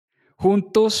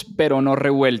Juntos pero no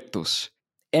revueltos.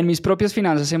 En Mis Propias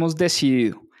Finanzas hemos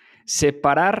decidido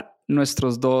separar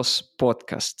nuestros dos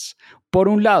podcasts. Por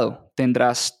un lado,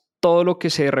 tendrás todo lo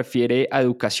que se refiere a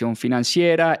educación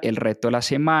financiera, el reto de la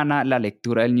semana, la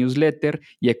lectura del newsletter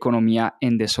y economía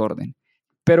en desorden.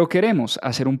 Pero queremos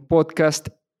hacer un podcast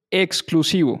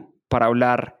exclusivo para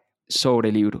hablar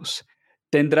sobre libros.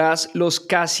 Tendrás los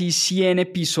casi 100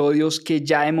 episodios que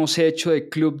ya hemos hecho de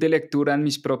Club de Lectura en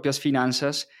Mis Propias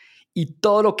Finanzas y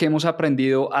todo lo que hemos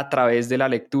aprendido a través de la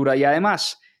lectura, y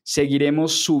además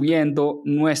seguiremos subiendo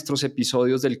nuestros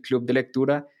episodios del Club de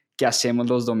Lectura que hacemos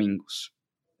los domingos.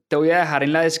 Te voy a dejar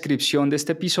en la descripción de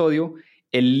este episodio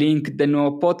el link del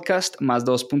nuevo podcast Más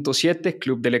 2.7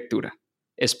 Club de Lectura.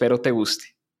 Espero te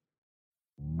guste.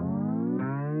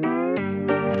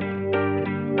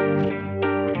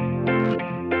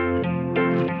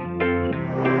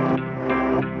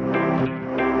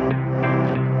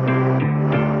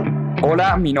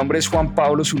 Hola, mi nombre es Juan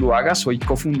Pablo Zuluaga, soy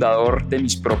cofundador de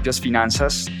Mis Propias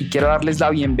Finanzas y quiero darles la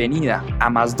bienvenida a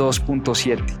Más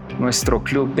 2.7, nuestro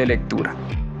club de lectura.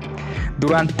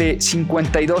 Durante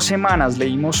 52 semanas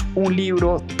leímos un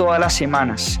libro todas las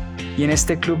semanas y en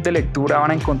este club de lectura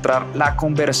van a encontrar la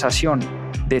conversación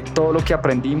de todo lo que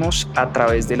aprendimos a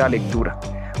través de la lectura.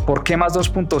 ¿Por qué más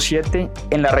 2.7?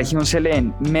 En la región se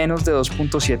leen menos de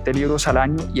 2.7 libros al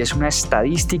año y es una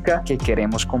estadística que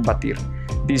queremos combatir.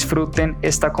 Disfruten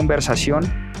esta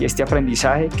conversación y este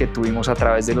aprendizaje que tuvimos a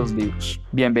través de los libros.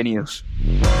 Bienvenidos.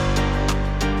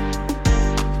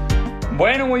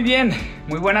 Bueno, muy bien.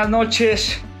 Muy buenas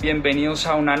noches. Bienvenidos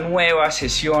a una nueva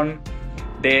sesión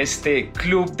de este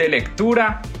club de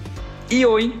lectura. Y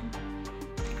hoy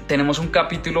tenemos un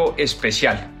capítulo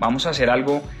especial. Vamos a hacer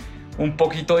algo un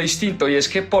poquito distinto y es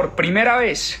que por primera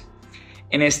vez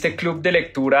en este club de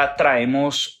lectura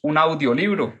traemos un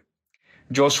audiolibro.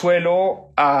 Yo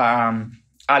suelo a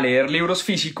leer libros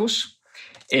físicos,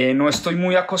 no estoy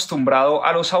muy acostumbrado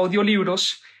a los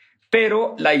audiolibros,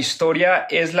 pero la historia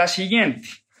es la siguiente.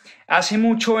 Hace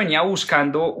mucho venía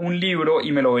buscando un libro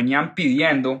y me lo venían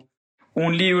pidiendo,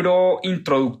 un libro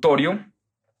introductorio,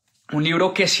 un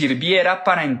libro que sirviera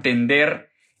para entender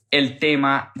el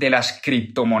tema de las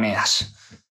criptomonedas.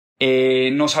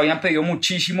 Nos habían pedido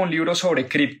muchísimo libros sobre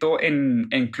cripto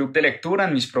en Club de Lectura,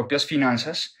 en Mis Propias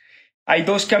Finanzas. Hay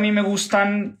dos que a mí me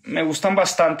gustan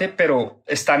bastante, pero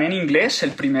están en inglés.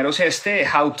 El primero es este,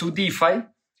 How to DeFi.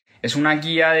 Es una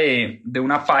guía de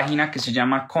una página que se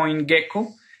llama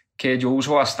CoinGecko, que yo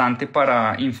uso bastante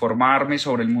para informarme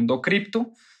sobre el mundo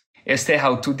cripto. Este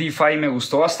How to DeFi me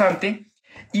gustó bastante.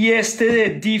 Y este de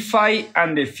DeFi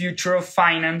and the Future of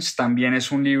Finance también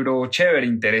es un libro chévere,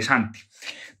 interesante.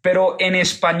 Pero en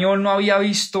español no había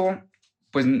visto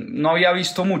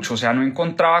mucho, o sea, no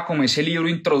encontraba como ese libro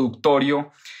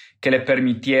introductorio que le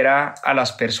permitiera a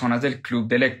las personas del club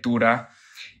de lectura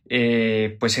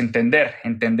pues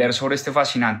entender sobre este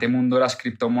fascinante mundo de las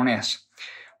criptomonedas.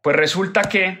 Pues resulta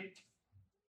que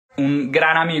un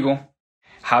gran amigo,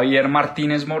 Javier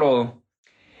Martínez Morodo,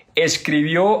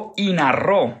 escribió y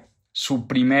narró su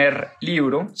primer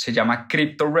libro, se llama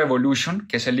Crypto Revolution,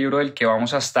 que es el libro del que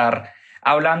vamos a estar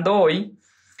hablando hoy.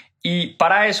 Y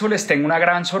para eso les tengo una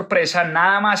gran sorpresa,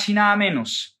 nada más y nada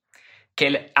menos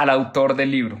que al autor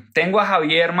del libro. Tengo a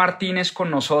Javier Martínez con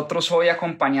nosotros hoy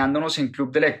acompañándonos en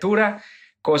Club de Lectura,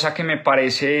 cosa que me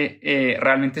parece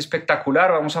realmente espectacular.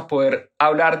 Vamos a poder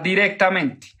hablar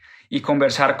directamente y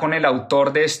conversar con el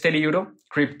autor de este libro,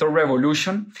 Crypto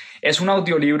Revolution. Es un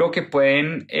audiolibro que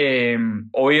pueden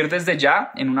oír desde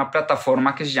ya en una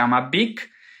plataforma que se llama Vic.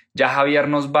 Ya Javier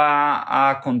nos va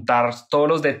a contar todos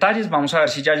los detalles. Vamos a ver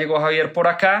si ya llegó Javier por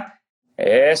acá.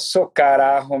 Eso,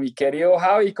 carajo, mi querido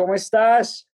Javi, ¿cómo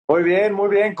estás? Muy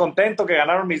bien, contento que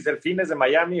ganaron mis Delfines de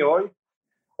Miami hoy.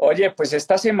 Oye, pues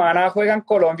esta semana juegan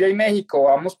Colombia y México,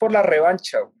 vamos por la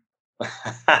revancha.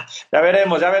 Ya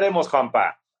veremos,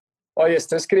 Juanpa. Oye,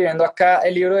 estoy escribiendo acá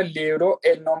el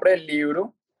nombre del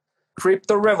libro,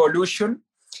 Crypto Revolution,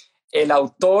 el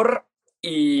autor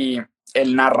y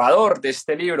el narrador de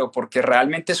este libro, porque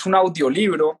realmente es un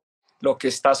audiolibro lo que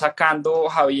está sacando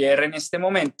Javier en este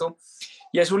momento,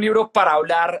 y es un libro para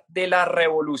hablar de la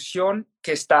revolución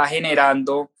que está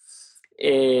generando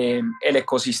el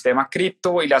ecosistema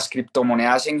cripto y las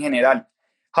criptomonedas en general.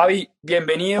 Javi,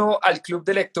 bienvenido al Club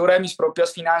de Lectura de Mis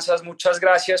Propias Finanzas. Muchas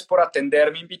gracias por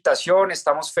atender mi invitación.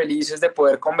 Estamos felices de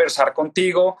poder conversar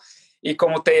contigo. Y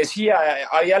como te decía,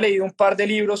 había leído un par de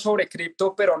libros sobre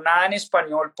cripto, pero nada en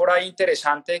español por ahí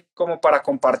interesante como para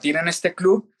compartir en este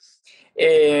club.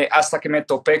 Hasta que me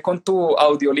topé con tu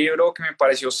audiolibro que me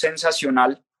pareció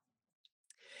sensacional.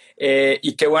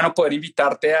 Y qué bueno poder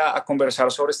invitarte a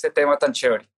conversar sobre este tema tan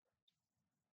chévere.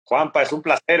 Juanpa, es un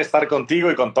placer estar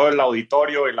contigo y con todo el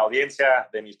auditorio y la audiencia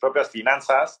de Mis Propias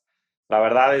Finanzas. La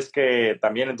verdad es que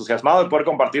también entusiasmado de poder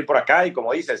compartir por acá y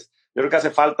como dices, yo creo que hace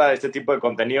falta este tipo de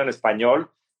contenido en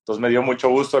español. Entonces me dio mucho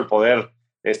gusto el poder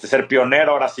ser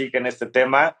pionero ahora sí que en este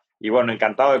tema y bueno,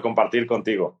 encantado de compartir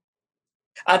contigo.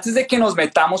 Antes de que nos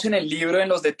metamos en el libro, en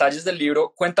los detalles del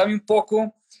libro, cuéntame un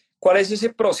poco cuál es ese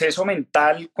proceso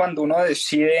mental cuando uno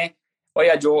decide,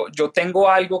 oiga, yo tengo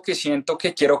algo que siento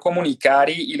que quiero comunicar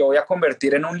y lo voy a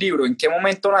convertir en un libro. ¿En qué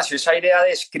momento nació esa idea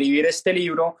de escribir este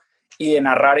libro y de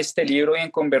narrar este libro y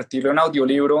en convertirlo en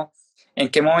audiolibro? ¿En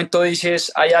qué momento dices,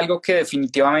 hay algo que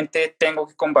definitivamente tengo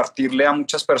que compartirle a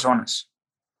muchas personas?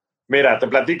 Mira, te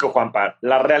platico, Juanpa.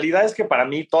 La realidad es que para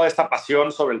mí toda esta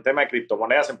pasión sobre el tema de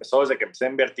criptomonedas empezó desde que empecé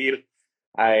a invertir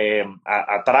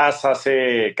atrás,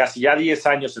 hace casi ya 10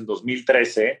 años, en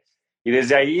 2013. Y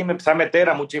desde ahí me empecé a meter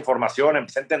a mucha información,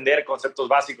 empecé a entender conceptos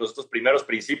básicos, estos primeros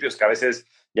principios que a veces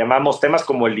llamamos temas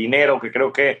como el dinero, que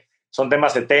creo que son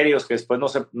temas etéreos que después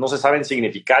no se saben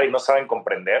significar y no saben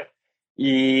comprender.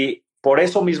 Y por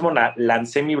eso mismo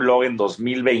lancé mi blog en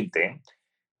 2020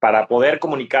 para poder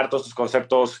comunicar todos estos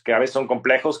conceptos que a veces son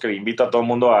complejos, que invito a todo el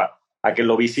mundo a que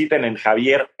lo visiten en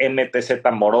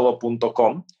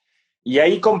javiermtzmorodo.com. Y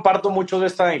ahí comparto mucho de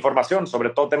esta información, sobre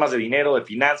todo temas de dinero, de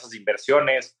finanzas, de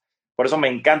inversiones. Por eso me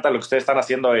encanta lo que ustedes están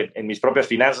haciendo en Mis Propias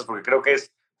Finanzas, porque creo que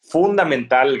es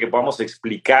fundamental que podamos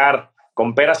explicar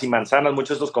con peras y manzanas muchos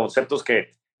de estos conceptos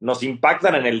que nos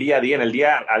impactan en el día a día. En el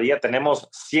día a día tenemos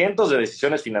cientos de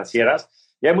decisiones financieras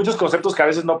y hay muchos conceptos que a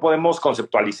veces no podemos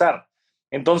conceptualizar.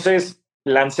 Entonces,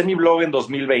 lancé mi blog en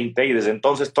 2020 y desde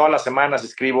entonces todas las semanas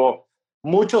escribo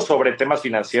mucho sobre temas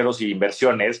financieros y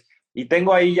inversiones y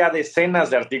tengo ahí ya decenas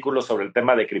de artículos sobre el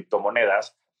tema de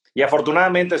criptomonedas. Y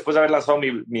afortunadamente, después de haber lanzado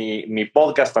mi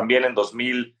podcast también en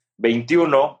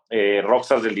 2021,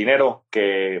 Rockstars del Dinero,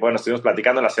 que, bueno, estuvimos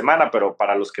platicando en la semana, pero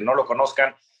para los que no lo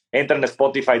conozcan, entren en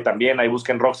Spotify también, ahí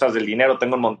busquen Rockstars del Dinero.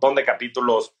 Tengo un montón de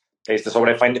capítulos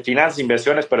sobre finanzas,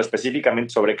 inversiones, pero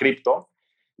específicamente sobre cripto.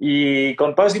 Y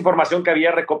con toda esa información que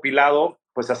había recopilado,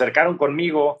 pues se acercaron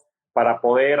conmigo para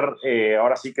poder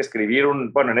ahora sí que escribir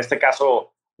en este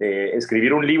caso,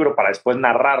 escribir un libro para después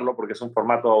narrarlo, porque es un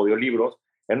formato de audiolibros,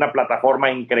 en una plataforma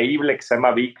increíble que se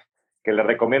llama Vic, que le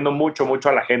recomiendo mucho, mucho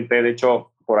a la gente. De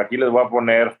hecho, por aquí les voy a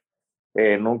poner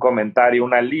en un comentario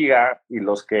una liga y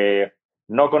los que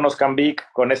no conozcan Vic,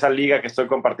 con esa liga que estoy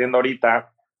compartiendo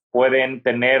ahorita, pueden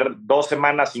tener 2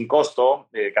 semanas sin costo,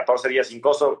 14 días sin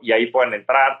costo, y ahí pueden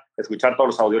entrar, escuchar todos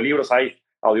los audiolibros. Hay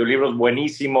audiolibros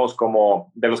buenísimos, como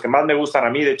de los que más me gustan a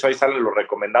mí. De hecho, ahí salen los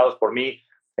recomendados por mí.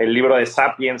 El libro de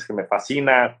Sapiens, que me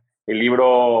fascina. El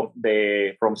libro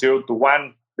de From Zero to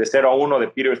One, de 0 a 1, de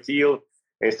Peter Thiel.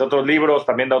 Otros libros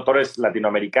también de autores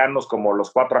latinoamericanos, como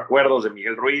Los 4 Acuerdos, de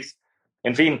Miguel Ruiz.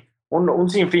 En fin, un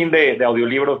sinfín de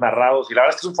audiolibros narrados, y la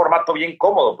verdad es que es un formato bien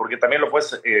cómodo porque también lo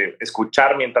puedes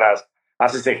escuchar mientras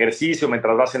haces ejercicio,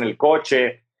 mientras vas en el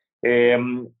coche.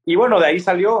 Y bueno, de ahí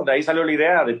salió la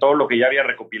idea de todo lo que ya había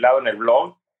recopilado en el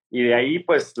blog, y de ahí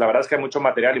pues la verdad es que hay mucho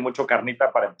material y mucho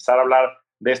carnita para empezar a hablar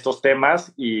de estos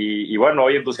temas. Y bueno,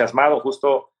 hoy entusiasmado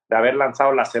justo de haber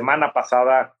lanzado la semana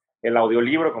pasada el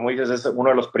audiolibro. Como dices, es uno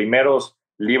de los primeros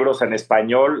libros en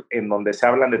español en donde se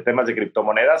hablan de temas de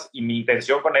criptomonedas, y mi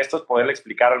intención con esto es poderle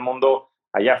explicar al mundo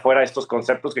allá afuera estos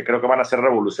conceptos que creo que van a ser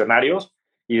revolucionarios,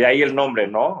 y de ahí el nombre,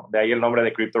 ¿no? De ahí el nombre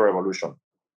de Crypto Revolution.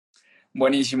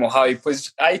 Buenísimo, Javi.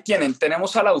 Pues ahí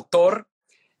tenemos al autor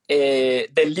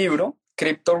del libro,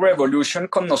 Crypto Revolution,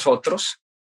 con nosotros.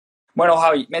 Bueno,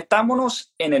 Javi,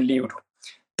 metámonos en el libro.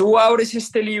 Tú abres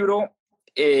este libro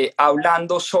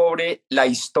hablando sobre la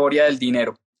historia del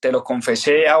dinero. Te lo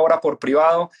confesé ahora por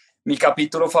privado, mi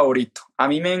capítulo favorito. A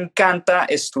mí me encanta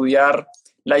estudiar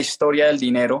la historia del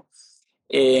dinero,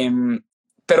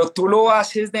 pero tú lo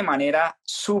haces de manera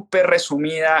súper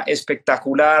resumida,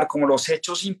 espectacular, como los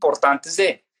hechos importantes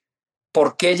de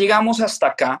por qué llegamos hasta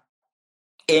acá,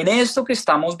 en esto que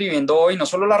estamos viviendo hoy, no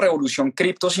solo la revolución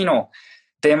cripto, sino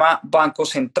tema bancos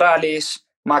centrales,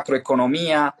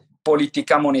 macroeconomía,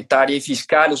 política monetaria y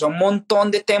fiscal. O sea, un montón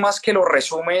de temas que los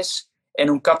resumes en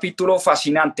un capítulo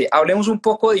fascinante. Hablemos un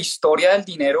poco de historia del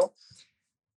dinero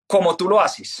como tú lo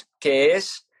haces, que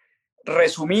es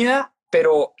resumida,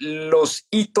 pero los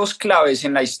hitos claves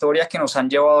en la historia que nos han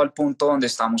llevado al punto donde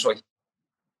estamos hoy.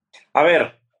 A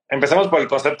ver, empecemos por el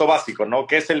concepto básico, ¿no?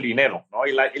 ¿Qué es el dinero? ¿No?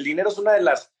 El dinero es una de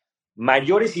las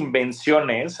mayores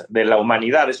invenciones de la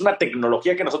humanidad. Es una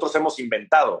tecnología que nosotros hemos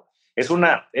inventado.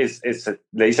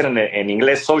 Le dicen en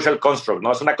inglés social construct,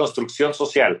 ¿no? Es una construcción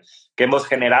social que hemos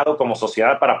generado como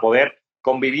sociedad para poder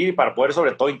convivir y para poder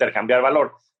sobre todo intercambiar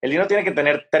valor. el dinero tiene que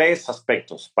tener tres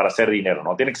aspectos para ser dinero,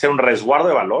 ¿no? Tiene que ser un resguardo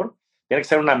de valor, tiene que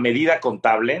ser una medida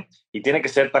contable y tiene que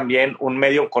ser también un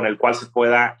medio con el cual se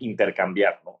pueda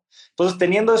intercambiar, ¿no? Entonces,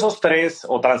 teniendo esos tres,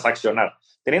 o transaccionar,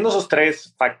 teniendo esos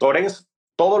tres factores,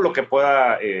 todo lo que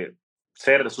pueda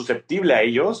ser susceptible a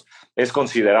ellos es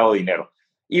considerado dinero.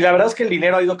 Y la verdad es que el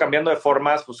dinero ha ido cambiando de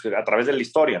formas pues, a través de la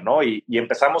historia, ¿no? Y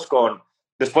empezamos con,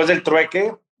 después del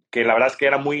trueque, que la verdad es que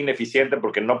era muy ineficiente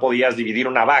porque no podías dividir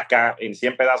una vaca en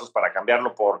 100 pedazos para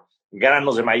cambiarlo por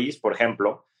granos de maíz, por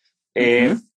ejemplo.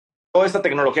 Ujú. Toda esta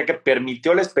tecnología que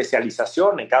permitió la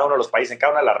especialización en cada uno de los países, en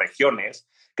cada una de las regiones,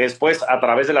 que después, a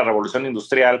través de la revolución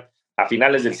industrial, a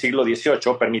finales del siglo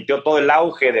XVIII, permitió todo el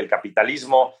auge del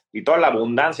capitalismo y toda la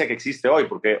abundancia que existe hoy,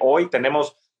 porque hoy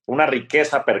tenemos una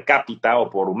riqueza per cápita o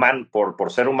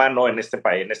por ser humano en este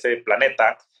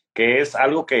planeta, que es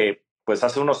algo que pues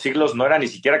hace unos siglos no era ni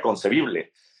siquiera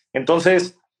concebible.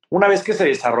 Entonces, una vez que se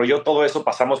desarrolló todo eso,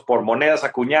 pasamos por monedas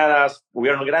acuñadas,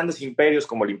 hubieron grandes imperios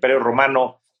como el Imperio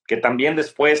Romano, que también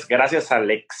después, gracias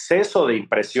al exceso de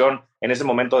impresión en ese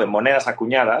momento de monedas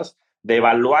acuñadas,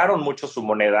 devaluaron mucho su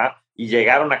moneda y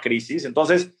llegaron a crisis.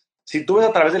 Entonces, si tú ves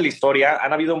a través de la historia,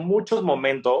 han habido muchos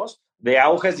momentos de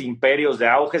auges de imperios, de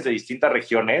auges de distintas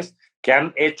regiones que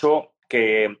han hecho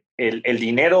que el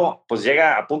dinero pues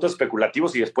llega a puntos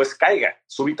especulativos y después caiga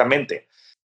súbitamente.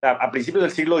 A principios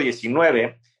del siglo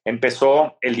XIX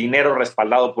empezó el dinero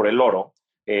respaldado por el oro,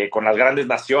 con las grandes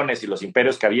naciones y los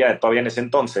imperios que había todavía en ese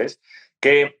entonces,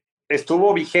 que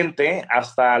estuvo vigente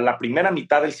hasta la primera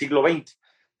mitad del siglo XX.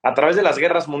 A través de las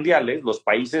guerras mundiales, los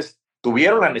países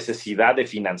tuvieron la necesidad de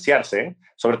financiarse,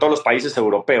 sobre todo los países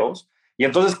europeos, y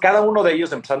entonces cada uno de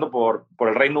ellos, empezando por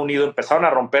el Reino Unido, empezaron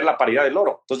a romper la paridad del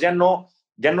oro. Entonces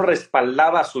ya no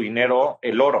respaldaba su dinero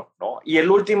el oro, ¿no? Y el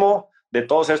último de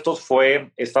todos estos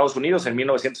fue Estados Unidos en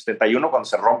 1971, cuando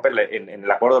se rompe en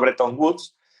el acuerdo de Bretton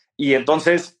Woods, y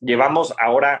entonces llevamos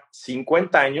ahora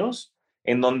 50 años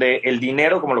en donde el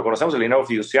dinero, como lo conocemos, el dinero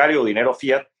fiduciario o dinero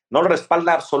fiat, no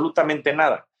respalda absolutamente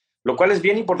nada, lo cual es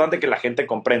bien importante que la gente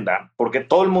comprenda, porque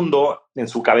todo el mundo en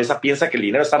su cabeza piensa que el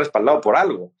dinero está respaldado por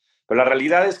algo, pero la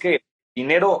realidad es que el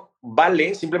dinero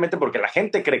vale simplemente porque la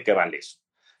gente cree que vale eso.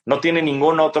 No tiene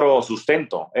ningún otro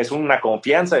sustento, es una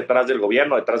confianza detrás del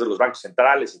gobierno, detrás de los bancos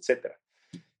centrales, etcétera.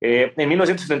 En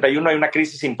 1971 hay una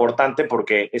crisis importante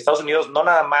porque Estados Unidos no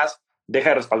nada más deja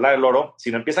de respaldar el oro,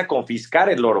 sino empieza a confiscar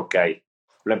el oro que hay.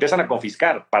 Lo empiezan a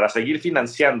confiscar para seguir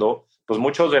financiando pues,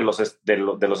 muchos de los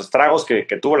estragos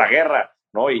que tuvo la guerra,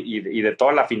 ¿no? Y de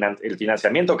todo el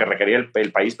financiamiento que requería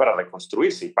el país para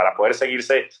reconstruirse y para poder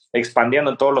seguirse expandiendo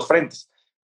en todos los frentes.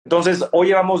 Entonces, hoy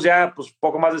llevamos ya pues,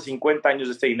 poco más de 50 años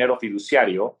de este dinero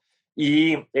fiduciario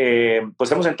y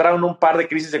pues hemos entrado en un par de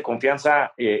crisis de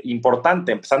confianza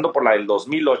importante, empezando por la del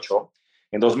 2008.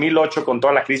 En 2008, con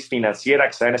toda la crisis financiera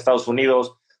que se da en Estados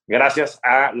Unidos, gracias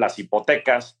a las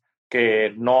hipotecas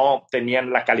que no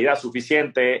tenían la calidad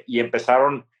suficiente y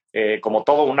empezaron como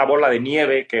todo una bola de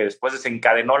nieve que después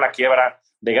desencadenó la quiebra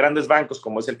de grandes bancos,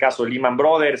 como es el caso de Lehman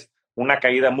Brothers, una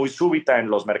caída muy súbita en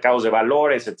los mercados de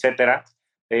valores, etcétera.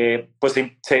 Pues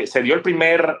se dio el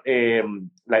primer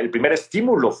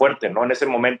estímulo fuerte, ¿no? En ese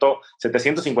momento,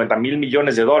 750 mil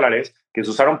millones de dólares que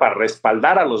se usaron para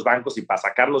respaldar a los bancos y para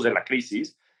sacarlos de la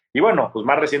crisis. Y bueno, pues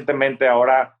más recientemente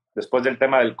ahora, después del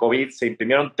tema del COVID, se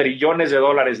imprimieron trillones de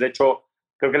dólares. De hecho,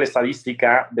 creo que la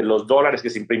estadística de los dólares que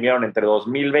se imprimieron entre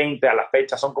 2020 a la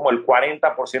fecha son como el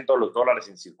 40% de los dólares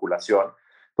en circulación.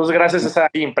 Entonces, gracias a esa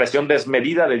impresión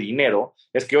desmedida de dinero,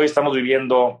 es que hoy estamos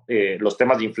viviendo los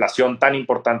temas de inflación tan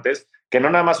importantes que no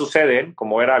nada más suceden,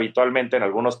 como era habitualmente en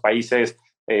algunos países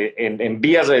en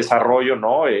vías de desarrollo,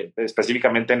 ¿no?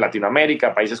 Específicamente en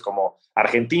Latinoamérica, países como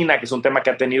Argentina, que es un tema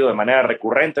que ha tenido de manera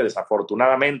recurrente,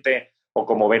 desafortunadamente, o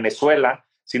como Venezuela,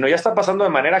 sino ya está pasando de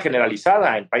manera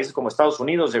generalizada. En países como Estados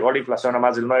Unidos llegó la inflación a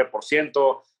más del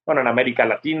 9%, bueno, en América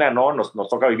Latina, ¿no? Nos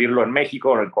toca vivirlo en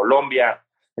México, en Colombia.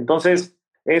 Entonces,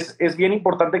 es bien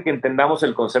importante que entendamos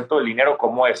el concepto del dinero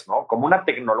como es, ¿no? Como una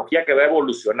tecnología que va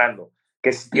evolucionando,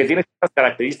 que tiene ciertas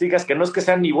características que no es que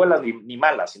sean ni buenas ni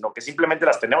malas, sino que simplemente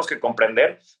las tenemos que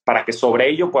comprender para que sobre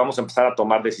ello podamos empezar a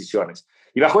tomar decisiones.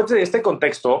 Y bajo este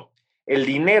contexto, el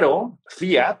dinero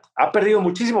fiat ha perdido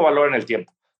muchísimo valor en el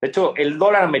tiempo. De hecho, el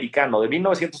dólar americano de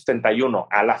 1971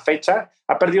 a la fecha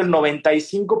ha perdido el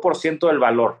 95% del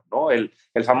valor, ¿no? El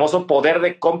famoso poder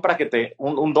de compra que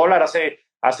un dólar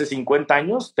hace 50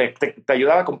 años te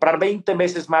ayudaba a comprar 20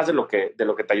 meses más de lo que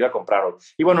te ayuda a comprar hoy.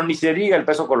 Y bueno, ni se diga el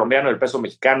peso colombiano, el peso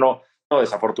mexicano. No,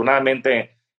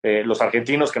 desafortunadamente, los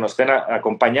argentinos que nos estén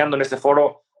acompañando en este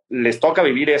foro, les toca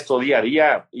vivir esto día a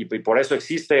día y por eso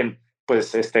existen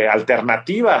pues,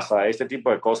 alternativas a este tipo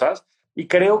de cosas. y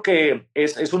creo que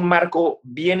es un marco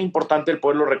bien importante el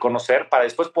poderlo reconocer para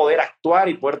después poder actuar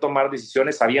y poder tomar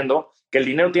decisiones sabiendo que el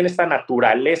dinero tiene esta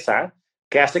naturaleza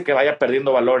que hace que vaya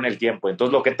perdiendo valor en el tiempo.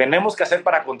 Entonces, lo que tenemos que hacer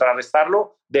para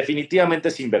contrarrestarlo definitivamente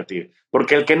es invertir,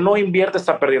 porque el que no invierte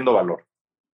está perdiendo valor.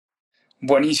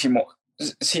 Buenísimo.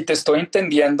 Si te estoy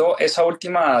entendiendo, esa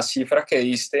última cifra que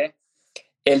diste,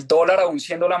 el dólar aún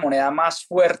siendo la moneda más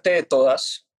fuerte de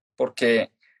todas,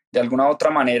 porque de alguna u otra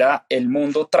manera el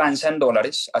mundo transa en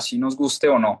dólares, así nos guste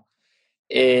o no,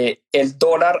 el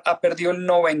dólar ha perdido el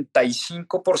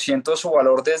 95% de su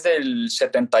valor desde el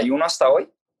 71 hasta hoy.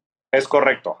 Es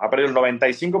correcto, ha perdido el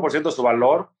 95% de su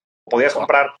valor. Podías Wow.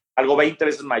 comprar algo 20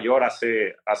 veces mayor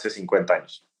hace 50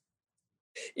 años.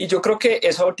 Y yo creo que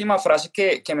esa última frase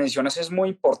que mencionas es muy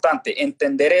importante.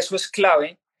 Entender eso es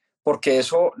clave porque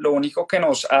eso lo único que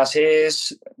nos hace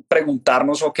es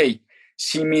preguntarnos, ok,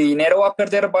 si mi dinero va a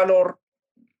perder valor,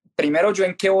 primero yo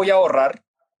en qué voy a ahorrar,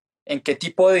 en qué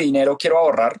tipo de dinero quiero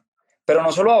ahorrar, pero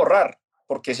no solo ahorrar,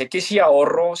 porque sé que si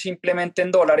ahorro simplemente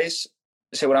en dólares,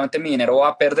 seguramente mi dinero va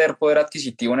a perder poder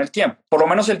adquisitivo en el tiempo, por lo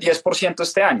menos el 10%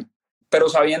 este año. Pero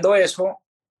sabiendo eso,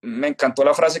 me encantó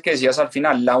la frase que decías al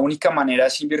final, la única manera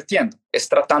es invirtiendo, es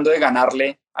tratando de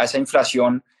ganarle a esa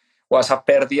inflación o a esa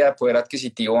pérdida de poder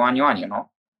adquisitivo año a año,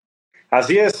 ¿no?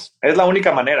 Así es la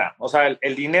única manera. O sea,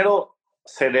 el dinero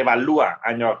se devalúa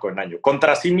año con año,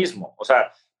 contra sí mismo. O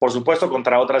sea, por supuesto,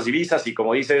 contra otras divisas. Y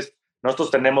como dices,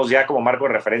 nosotros tenemos ya como marco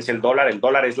de referencia el dólar. El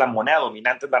dólar es la moneda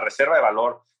dominante, es la reserva de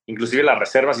valor. Inclusive las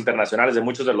reservas internacionales de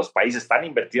muchos de los países están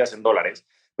invertidas en dólares.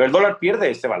 Pero el dólar pierde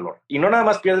este valor. Y no nada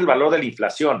más pierde el valor de la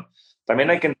inflación. También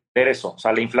hay que entender eso. O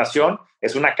sea, la inflación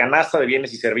es una canasta de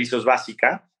bienes y servicios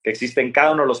básica que existe en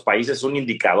cada uno de los países, es un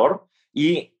indicador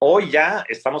y hoy ya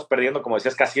estamos perdiendo, como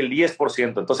decías, casi el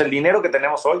 10%. Entonces, el dinero que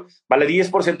tenemos hoy vale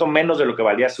 10% menos de lo que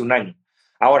valía hace un año.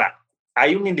 Ahora,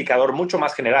 hay un indicador mucho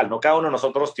más general, ¿no? Cada uno de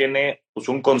nosotros tiene pues,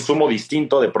 un consumo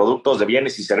distinto de productos, de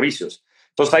bienes y servicios.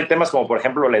 Entonces, hay temas como, por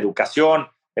ejemplo, la educación,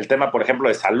 el tema, por ejemplo,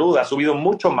 de salud ha subido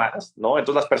mucho más, ¿no?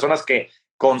 Entonces, las personas que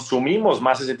consumimos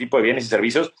más ese tipo de bienes y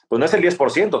servicios, pues no es el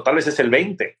 10%, tal vez es el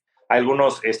 20%. Hay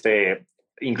algunos,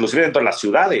 inclusive dentro de las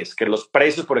ciudades, que los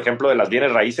precios, por ejemplo, de los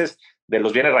bienes raíces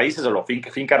o la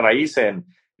finca raíz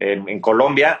en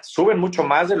Colombia suben mucho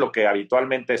más de lo que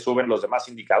habitualmente suben los demás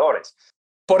indicadores.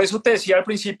 Por eso te decía al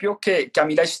principio que a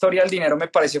mí la historia del dinero me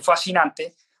parece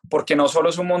fascinante, porque no solo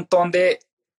es un montón de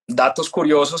datos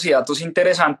curiosos y datos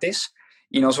interesantes,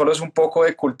 y no solo es un poco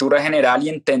de cultura general y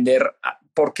entender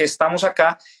por qué estamos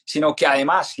acá, sino que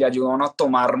además le ayudan a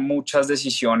tomar muchas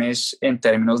decisiones en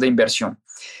términos de inversión.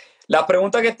 La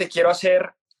pregunta que te quiero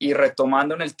hacer, y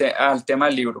retomando al tema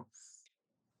del libro,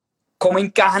 ¿cómo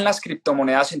encajan las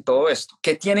criptomonedas en todo esto?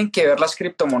 ¿Qué tienen que ver las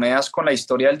criptomonedas con la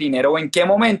historia del dinero o en qué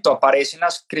momento aparecen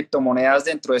las criptomonedas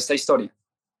dentro de esta historia?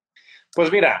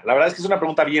 Pues mira, la verdad es que es una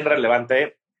pregunta bien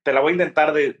relevante. Te la voy a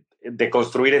intentar de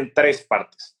construir en tres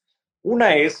partes.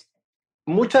 Una es,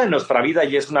 mucha de nuestra vida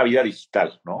ya es una vida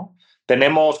digital, ¿no?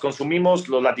 Consumimos,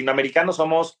 los latinoamericanos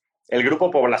somos el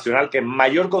grupo poblacional que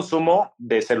mayor consumo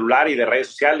de celular y de redes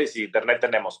sociales y internet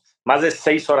tenemos, más de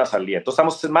 6 horas al día. Entonces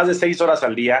estamos más de 6 horas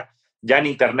al día ya en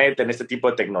internet, en este tipo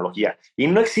de tecnología. Y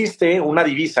no existe una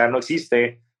divisa, no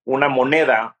existe una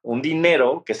moneda, un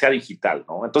dinero que sea digital,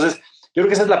 ¿no? Entonces, yo creo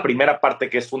que esa es la primera parte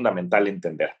que es fundamental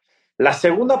entender. La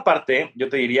segunda parte, yo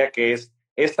te diría que es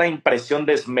esta impresión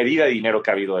desmedida de dinero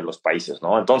que ha habido de los países,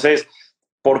 ¿no? Entonces,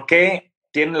 ¿por qué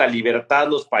tienen la libertad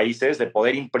los países de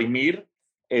poder imprimir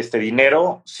este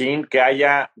dinero sin que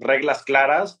haya reglas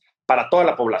claras para toda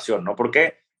la población, ¿no? ¿Por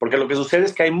qué? Porque lo que sucede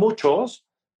es que hay muchos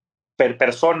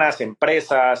personas,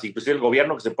 empresas, inclusive el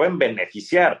gobierno que se pueden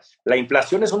beneficiar. La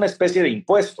inflación es una especie de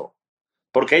impuesto,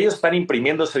 porque ellos están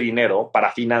imprimiendo ese dinero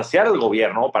para financiar al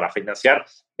gobierno, para financiar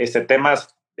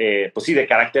temas, pues sí, de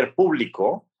carácter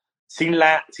público, sin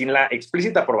la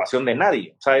explícita aprobación de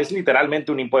nadie. O sea, es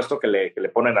literalmente un impuesto que le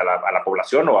ponen a la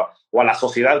población o a la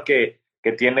sociedad que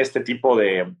tiene este tipo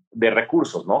de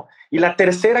recursos, ¿no? Y la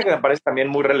tercera que me parece también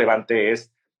muy relevante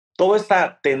es toda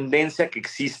esta tendencia que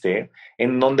existe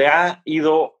en donde ha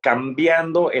ido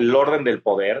cambiando el orden del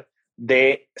poder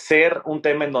de ser un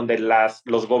tema en donde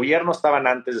los gobiernos estaban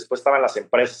antes, después estaban las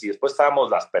empresas y después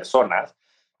estábamos las personas,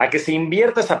 a que se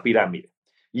invierta esa pirámide.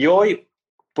 Y hoy,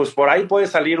 pues por ahí puede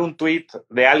salir un tweet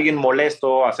de alguien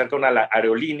molesto acerca de una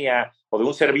aerolínea o de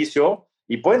un servicio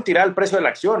y pueden tirar el precio de la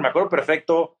acción. Me acuerdo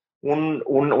perfecto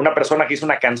una persona que hizo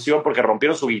una canción porque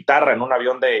rompieron su guitarra en un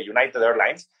avión de United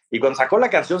Airlines y cuando sacó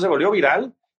la canción se volvió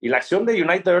viral y la acción de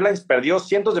United Airlines perdió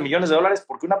cientos de millones de dólares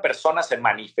porque una persona se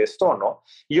manifestó, ¿no?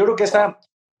 Y yo creo que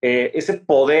ese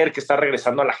poder que está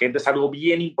regresando a la gente es algo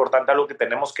bien importante, algo que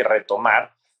tenemos que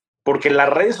retomar, porque las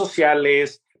redes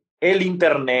sociales, el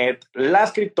Internet,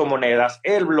 las criptomonedas,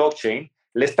 el blockchain,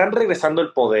 le están regresando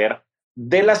el poder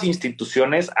de las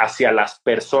instituciones hacia las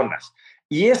personas.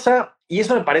 Y eso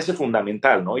me parece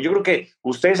fundamental, ¿no? Yo creo que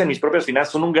ustedes en mis propias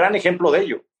finanzas son un gran ejemplo de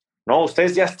ello, ¿no?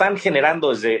 Ustedes ya están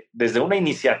generando desde una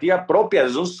iniciativa propia,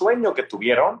 desde un sueño que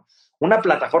tuvieron, una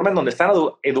plataforma en donde están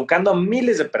educando a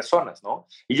miles de personas, ¿no?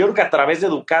 Y yo creo que a través de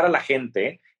educar a la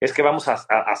gente es que vamos a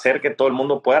hacer que todo el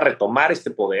mundo pueda retomar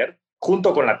este poder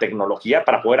junto con la tecnología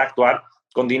para poder actuar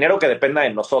con dinero que dependa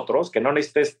de nosotros, que no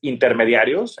necesites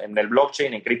intermediarios en el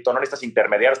blockchain, en cripto, no necesitas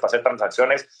intermediarios para hacer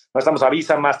transacciones. No estamos a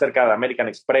Visa, Mastercard, American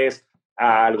Express,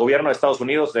 al gobierno de Estados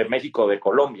Unidos, de México, de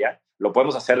Colombia. Lo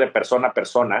podemos hacer de persona a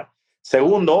persona.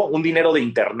 Segundo, un dinero de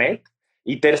Internet.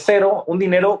 Y tercero, un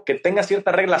dinero que tenga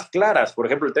ciertas reglas claras. Por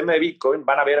ejemplo, el tema de Bitcoin,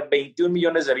 van a haber 21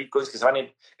 millones de Bitcoins que se van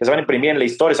a imprimir en la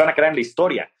historia, se van a crear en la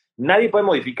historia. Nadie puede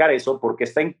modificar eso porque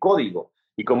está en código.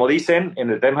 Y como dicen en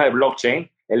el tema de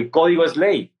blockchain, el código es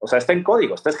ley. O sea, está en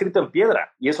código, está escrito en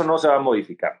piedra y eso no se va a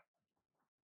modificar.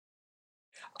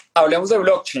 Hablemos de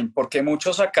blockchain, porque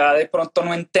muchos acá de pronto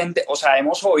no entienden, o sea,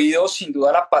 hemos oído sin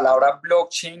duda la palabra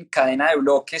blockchain, cadena de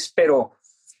bloques, pero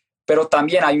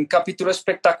también hay un capítulo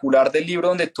espectacular del libro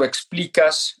donde tú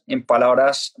explicas en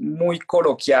palabras muy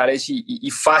coloquiales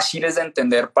y fáciles de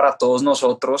entender para todos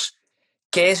nosotros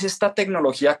qué es esta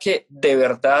tecnología que de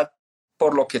verdad,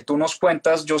 por lo que tú nos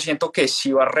cuentas, yo siento que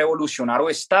sí va a revolucionar o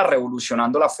está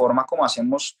revolucionando la forma como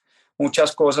hacemos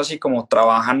muchas cosas y como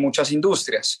trabajan muchas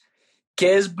industrias.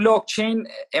 ¿Qué es blockchain?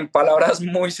 En palabras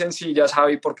muy sencillas,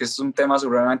 Javi, porque esto es un tema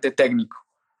seguramente técnico.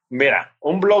 Mira,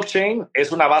 un blockchain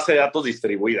es una base de datos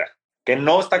distribuida que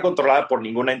no está controlada por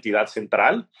ninguna entidad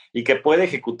central y que puede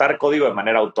ejecutar código de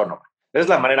manera autónoma. Es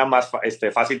la manera más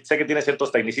fácil. Sé que tiene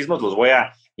ciertos tecnicismos, los voy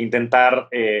a intentar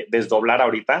desdoblar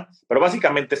ahorita, pero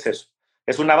básicamente es eso.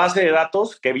 Es una base de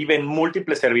datos que vive en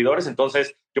múltiples servidores,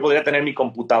 entonces yo podría tener mi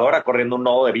computadora corriendo un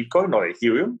nodo de Bitcoin o de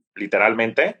Ethereum,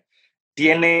 literalmente.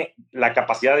 Tiene la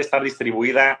capacidad de estar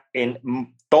distribuida en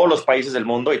todos los países del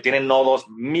mundo y tiene nodos,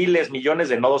 miles, millones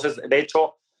de nodos. De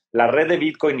hecho, la red de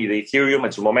Bitcoin y de Ethereum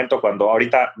en su momento, cuando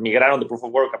ahorita migraron de Proof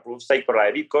of Work a Proof of Stake por la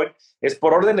de Bitcoin, es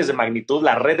por órdenes de magnitud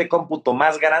la red de cómputo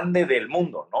más grande del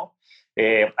mundo, ¿no?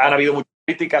 Han habido muchas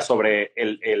críticas sobre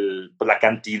pues la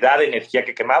cantidad de energía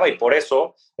que quemaba y por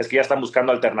eso es que ya están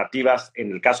buscando alternativas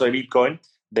en el caso de Bitcoin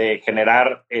de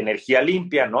generar energía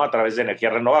limpia, ¿no? A través de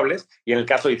energías renovables. Y en el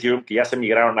caso de Ethereum, que ya se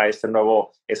migraron a este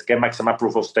nuevo esquema que se llama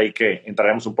Proof of Stake, que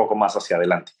entraremos un poco más hacia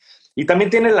adelante. Y también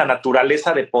tiene la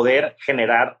naturaleza de poder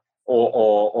generar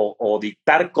o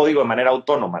dictar código de manera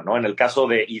autónoma, ¿no? En el caso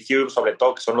de Ethereum, sobre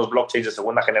todo, que son los blockchains de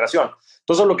segunda generación.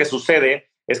 Entonces, lo que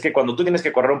sucede es que cuando tú tienes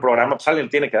que correr un programa, pues alguien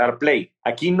tiene que dar play.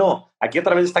 Aquí no. Aquí a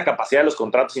través de esta capacidad de los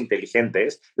contratos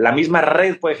inteligentes, la misma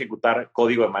red puede ejecutar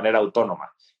código de manera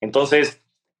autónoma. Entonces,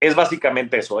 es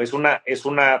básicamente eso. Es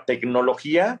una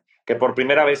tecnología que por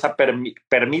primera vez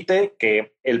permite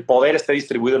que el poder esté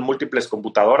distribuido en múltiples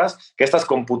computadoras, que estas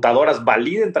computadoras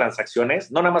validen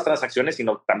transacciones, no nada más transacciones,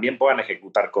 sino también puedan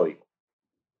ejecutar código.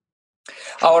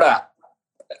 Ahora,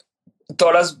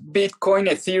 todas las Bitcoin,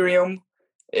 Ethereum,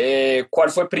 ¿cuál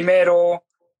fue primero?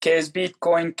 ¿Qué es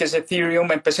Bitcoin? ¿Qué es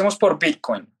Ethereum? Empecemos por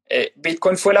Bitcoin.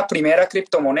 Bitcoin fue la primera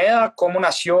criptomoneda. ¿Cómo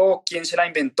nació? ¿Quién se la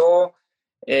inventó?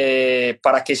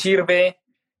 ¿Para qué sirve?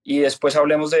 Y después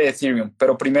hablemos de Ethereum.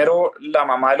 Pero primero, la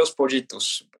mamá de los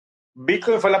pollitos.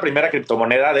 Bitcoin fue la primera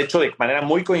criptomoneda. De hecho, de manera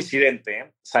muy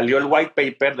coincidente, salió el white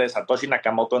paper de Satoshi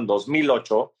Nakamoto en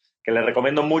 2008, que le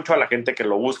recomiendo mucho a la gente que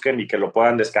lo busquen y que lo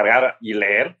puedan descargar y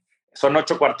leer. Son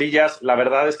 8 cuartillas. La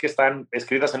verdad es que están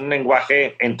escritas en un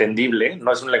lenguaje entendible,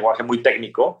 no es un lenguaje muy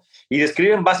técnico, y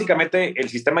describen básicamente el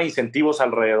sistema de incentivos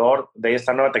alrededor de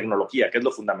esta nueva tecnología, que es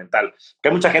lo fundamental. Que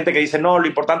hay mucha gente que dice, no, lo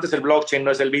importante es el blockchain,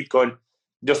 no es el Bitcoin.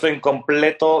 Yo estoy en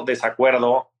completo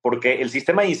desacuerdo porque el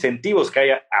sistema de incentivos que hay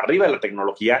arriba de la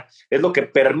tecnología es lo que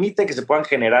permite que se puedan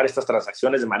generar estas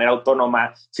transacciones de manera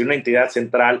autónoma, sin una entidad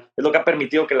central. Es lo que ha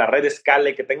permitido que la red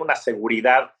escale, que tenga una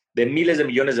seguridad de miles de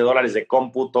millones de dólares de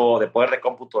cómputo, de poder de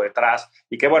cómputo detrás,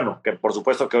 y que bueno, que por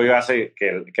supuesto que hoy hace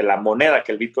que la moneda,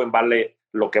 que el Bitcoin vale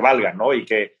lo que valga, ¿no? Y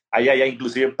que haya ya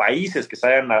inclusive países que se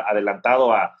hayan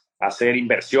adelantado a hacer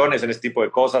inversiones en este tipo de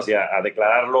cosas y a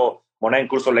declararlo moneda en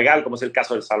curso legal, como es el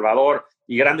caso de El Salvador,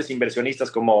 y grandes inversionistas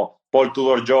como Paul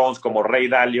Tudor Jones, como Ray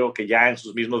Dalio, que ya en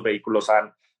sus mismos vehículos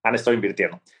han estado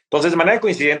invirtiendo. Entonces, de manera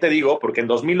coincidente digo, porque en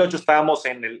 2008 estábamos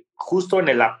justo en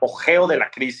el apogeo de la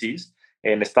crisis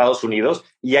en Estados Unidos,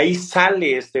 y ahí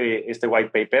sale este white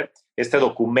paper, este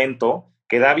documento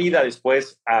que da vida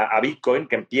después a Bitcoin,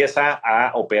 que empieza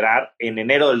a operar en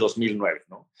enero del 2009,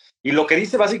 ¿no? Y lo que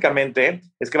dice básicamente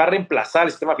es que va a reemplazar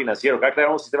el sistema financiero, que va a crear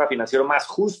un sistema financiero más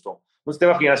justo, un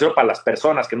sistema financiero para las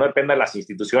personas, que no dependa de las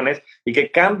instituciones y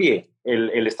que cambie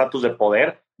el estatus de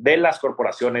poder de las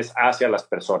corporaciones hacia las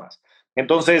personas.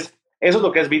 Entonces, eso es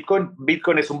lo que es Bitcoin.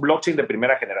 Bitcoin es un blockchain de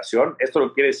primera generación. Esto lo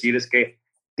que quiere decir es que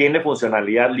tiene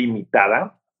funcionalidad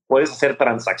limitada. Puedes hacer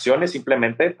transacciones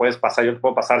simplemente, yo te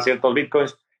puedo pasar ciertos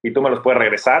Bitcoins y tú me los puedes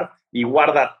regresar, y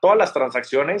guarda todas las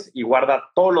transacciones y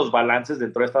guarda todos los balances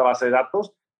dentro de esta base de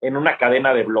datos en una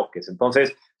cadena de bloques.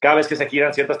 Entonces, cada vez que se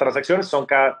giran ciertas transacciones, son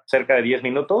cerca de 10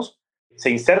 minutos, se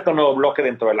inserta un nuevo bloque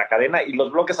dentro de la cadena y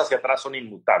los bloques hacia atrás son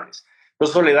inmutables.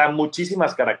 Entonces, eso le da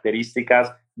muchísimas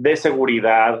características de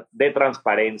seguridad, de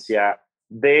transparencia,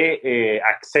 de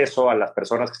acceso a las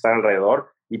personas que están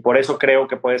alrededor, y por eso creo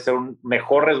que puede ser un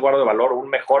mejor resguardo de valor, un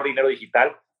mejor dinero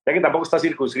digital, ya que tampoco está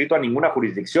circunscrito a ninguna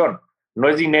jurisdicción. No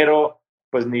es dinero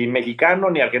pues ni mexicano,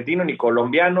 ni argentino, ni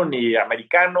colombiano, ni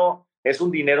americano. Es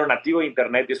un dinero nativo de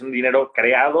Internet y es un dinero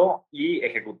creado y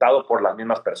ejecutado por las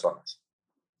mismas personas.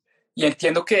 Y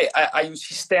entiendo que hay un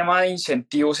sistema de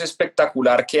incentivos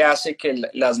espectacular que hace que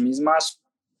las mismas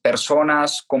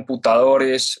personas,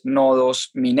 computadores, nodos,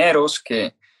 mineros,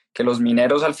 que los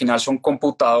mineros al final son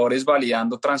computadores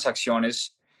validando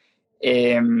transacciones,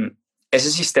 ese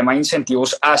sistema de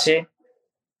incentivos hace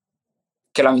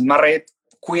que la misma red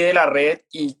cuide la red,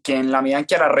 y que en la medida en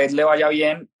que a la red le vaya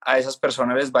bien, a esas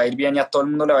personas les va a ir bien y a todo el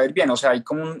mundo le va a ir bien. O sea,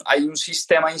 hay un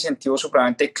sistema de incentivos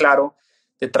supremamente claro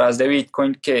detrás de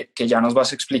Bitcoin que ya nos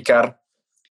vas a explicar.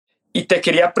 Y te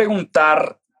quería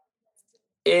preguntar,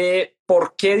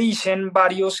 ¿por qué dicen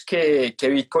varios que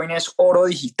Bitcoin es oro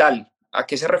digital? ¿A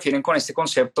qué se refieren con este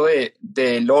concepto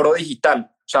del oro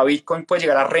digital? O sea, Bitcoin puede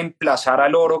llegar a reemplazar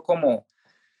al oro como,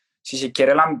 si se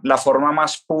quiere, la forma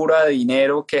más pura de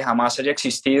dinero que jamás haya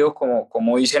existido,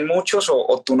 como dicen muchos,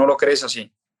 o tú no lo crees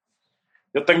así.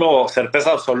 Yo tengo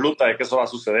certeza absoluta de que eso va a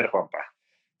suceder, Juanpa.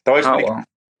 Te voy a explicar.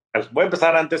 Wow. Voy a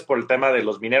empezar antes por el tema de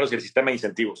los mineros y el sistema de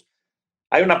incentivos.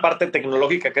 Hay una parte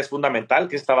tecnológica que es fundamental,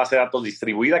 que es esta base de datos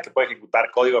distribuida que puede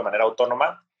ejecutar código de manera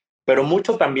autónoma, pero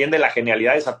mucho también de la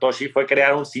genialidad de Satoshi fue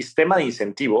crear un sistema de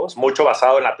incentivos, mucho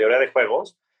basado en la teoría de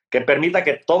juegos, que permita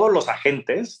que todos los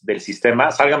agentes del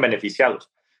sistema salgan beneficiados.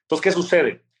 Entonces, ¿qué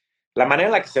sucede? La manera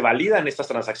en la que se validan estas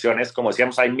transacciones, como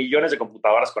decíamos, hay millones de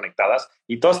computadoras conectadas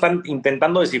y todos están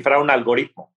intentando descifrar un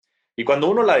algoritmo. Y cuando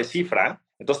uno la descifra,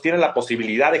 entonces tiene la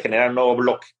posibilidad de generar un nuevo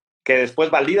bloque, que después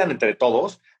validan entre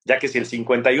todos, ya que si el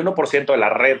 51% de la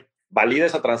red valida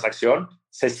esa transacción,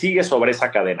 se sigue sobre esa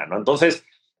cadena, ¿no? Entonces,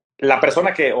 la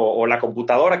persona o la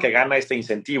computadora que gana este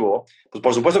incentivo, pues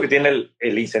por supuesto que tiene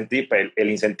el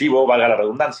incentivo, valga la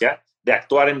redundancia, de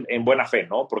actuar en buena fe,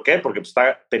 ¿no? ¿Por qué? Porque pues,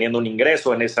 está teniendo un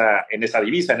ingreso en esa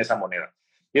divisa, en esa moneda.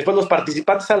 Y después los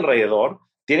participantes alrededor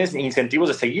tienen incentivos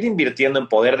de seguir invirtiendo en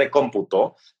poder de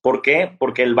cómputo. ¿Por qué?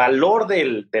 Porque el valor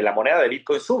de la moneda de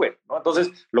Bitcoin sube, ¿no?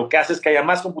 Entonces, lo que hace es que haya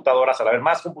más computadoras. Al haber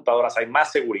más computadoras, hay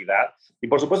más seguridad. Y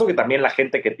por supuesto que también la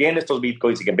gente que tiene estos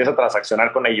Bitcoins y que empieza a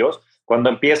transaccionar con ellos,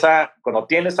 cuando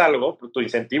tienes algo, pues, tu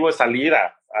incentivo es salir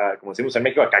como decimos en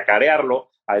México, a cacarearlo,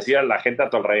 a decir a la gente a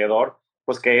tu alrededor,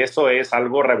 pues que eso es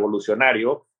algo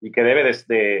revolucionario y que debe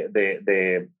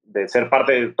de ser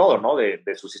parte de todo, ¿no?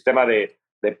 De su sistema de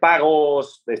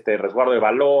pagos, resguardo de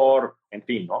valor, en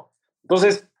fin, ¿no?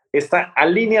 Entonces,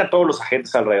 alinea a todos los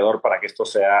agentes alrededor para que esto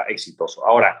sea exitoso.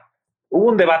 Ahora, hubo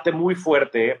un debate muy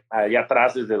fuerte allá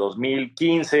atrás, desde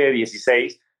 2015,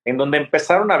 16, en donde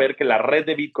empezaron a ver que la red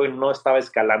de Bitcoin no estaba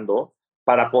escalando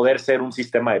para poder ser un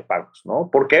sistema de pagos, ¿no?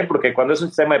 ¿Por qué? Porque cuando es un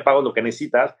sistema de pagos lo que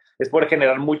necesitas es poder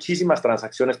generar muchísimas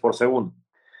transacciones por segundo.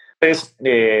 Entonces,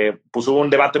 pues hubo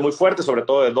un debate muy fuerte, sobre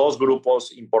todo de dos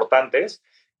grupos importantes,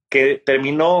 que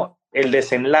terminó el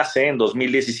desenlace en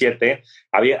 2017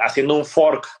 haciendo un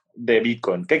fork de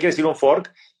Bitcoin. ¿Qué quiere decir un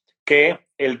fork? Que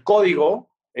el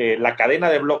código, la cadena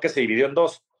de bloques se dividió en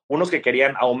dos. Unos que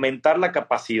querían aumentar la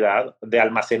capacidad de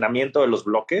almacenamiento de los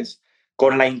bloques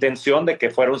con la intención de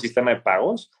que fuera un sistema de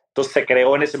pagos. Entonces se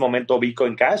creó en ese momento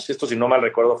Bitcoin Cash. Esto, si no mal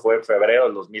recuerdo, fue en febrero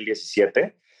del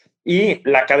 2017. Y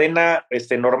la cadena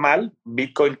normal,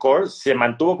 Bitcoin Core, se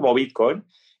mantuvo como Bitcoin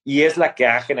y es la que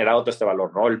ha generado todo este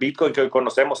valor, ¿no? El Bitcoin que hoy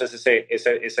conocemos es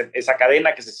esa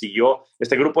cadena que se siguió,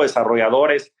 este grupo de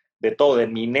desarrolladores, de todo, de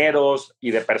mineros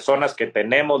y de personas que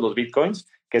tenemos los Bitcoins,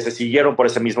 que se siguieron por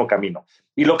ese mismo camino.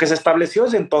 Y lo que se estableció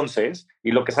desde entonces,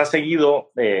 y lo que se ha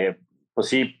seguido, pues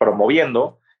sí,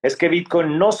 promoviendo, es que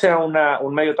Bitcoin no sea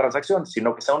un medio de transacción,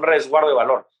 sino que sea un resguardo de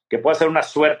valor, que pueda ser una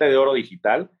suerte de oro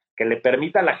digital que le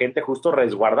permita a la gente justo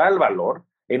resguardar el valor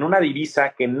en una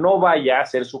divisa que no vaya a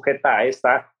ser sujeta a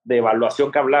esta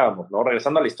devaluación que hablábamos, ¿no?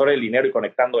 Regresando a la historia del dinero y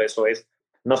conectando eso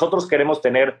nosotros queremos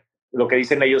tener lo que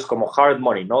dicen ellos como hard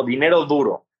money, ¿no? Dinero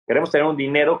duro. Queremos tener un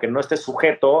dinero que no esté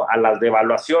sujeto a las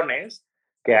devaluaciones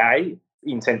que hay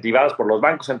incentivadas por los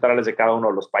bancos centrales de cada uno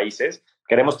de los países.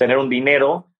 Queremos tener un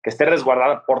dinero que esté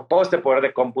resguardado por todo este poder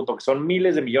de cómputo, que son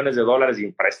miles de millones de dólares de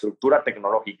infraestructura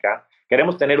tecnológica.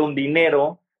 Queremos tener un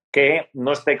dinero que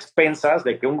no esté a expensas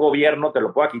de que un gobierno te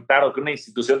lo pueda quitar o que una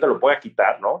institución te lo pueda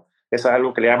quitar, ¿no? Es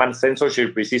algo que le llaman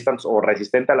censorship resistance o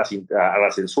resistente a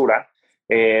la censura.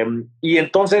 Y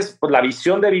entonces, pues la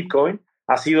visión de Bitcoin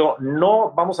ha sido,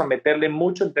 no vamos a meterle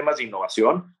mucho en temas de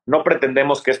innovación, no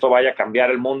pretendemos que esto vaya a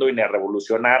cambiar el mundo y ni a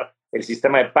revolucionar el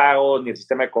sistema de pagos, ni el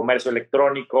sistema de comercio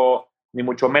electrónico, ni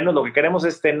mucho menos. Lo que queremos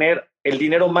es tener el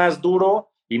dinero más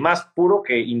duro y más puro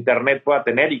que Internet pueda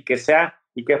tener y que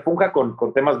funja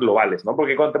con temas globales, ¿no?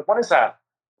 Porque cuando te pones a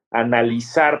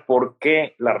analizar por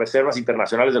qué las reservas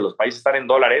internacionales de los países están en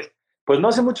dólares, pues no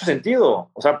hace mucho sentido.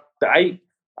 O sea,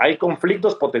 hay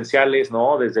conflictos potenciales,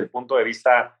 ¿no? Desde el punto de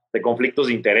vista de conflictos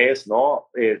de interés, ¿no?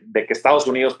 De que Estados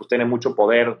Unidos pues tiene mucho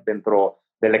poder dentro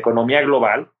de la economía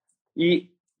global,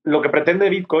 y lo que pretende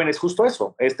Bitcoin es justo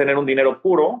eso, es tener un dinero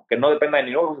puro, que no dependa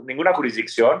de ninguna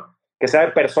jurisdicción, que sea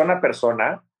de persona a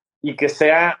persona y que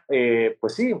sea,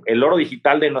 pues sí, el oro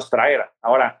digital de nuestra era.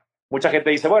 Ahora, mucha gente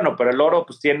dice, bueno, pero el oro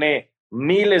pues tiene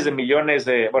miles de millones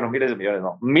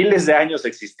no, miles de años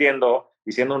existiendo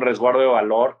y siendo un resguardo de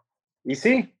valor. Y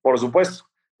sí, por supuesto,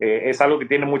 es algo que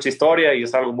tiene mucha historia y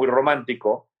es algo muy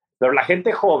romántico, pero la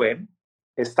gente joven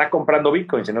está comprando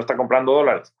bitcoins y no está comprando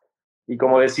dólares. Y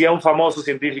como decía un famoso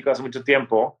científico hace mucho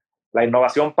tiempo, la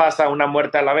innovación pasa una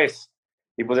muerte a la vez.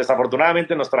 Y pues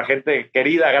desafortunadamente nuestra gente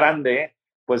querida, grande,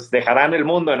 pues dejarán el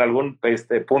mundo en algún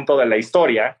punto de la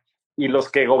historia, y los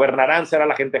que gobernarán será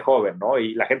la gente joven, ¿no?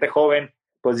 Y la gente joven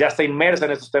pues ya está inmersa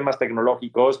en estos temas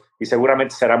tecnológicos y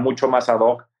seguramente será mucho más ad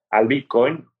hoc al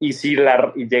Bitcoin. Y si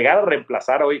llegara a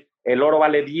reemplazar hoy, el oro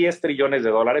vale 10 trillones de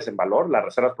dólares en valor, las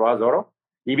reservas probadas de oro,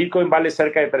 y Bitcoin vale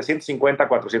cerca de 350,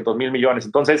 400 mil millones.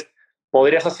 Entonces,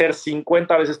 podrías hacer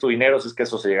 50 veces tu dinero si es que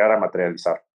eso se llegara a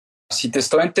materializar. Si te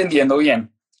estoy entendiendo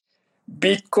bien,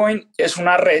 Bitcoin es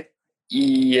una red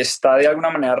y está de alguna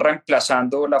manera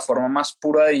reemplazando la forma más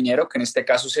pura de dinero, que en este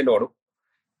caso es el oro,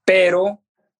 pero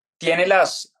tiene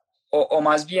o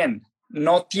más bien,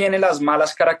 no tiene las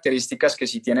malas características que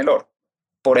sí tiene el oro.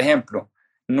 Por ejemplo,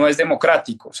 no es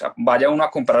democrático, o sea, vaya uno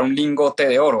a comprar un lingote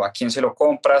de oro, ¿a quién se lo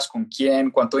compras? ¿Con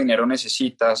quién? ¿Cuánto dinero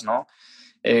necesitas? ¿No?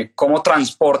 ¿Cómo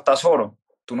transportas oro?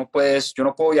 Yo no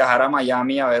puedo viajar a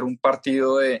Miami a ver un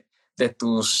partido de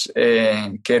tus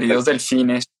queridos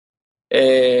delfines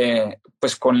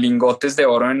pues con lingotes de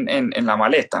oro en la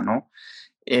maleta, ¿no?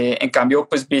 En cambio,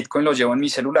 pues Bitcoin lo llevo en mi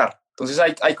celular. Entonces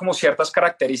hay como ciertas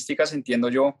características, entiendo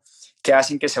yo, que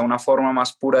hacen que sea una forma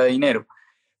más pura de dinero.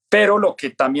 Pero lo que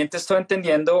también te estoy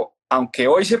entendiendo, aunque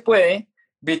hoy se puede,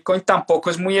 Bitcoin tampoco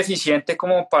es muy eficiente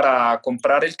como para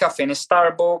comprar el café en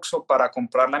Starbucks o para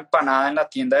comprar la empanada en la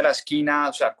tienda de la esquina,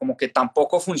 o sea, como que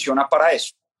tampoco funciona para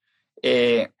eso.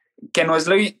 Que no es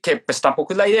que pues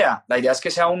tampoco es la idea. La idea es que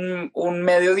sea un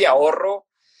medio de ahorro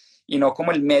y no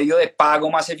como el medio de pago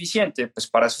más eficiente. Pues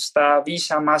para eso está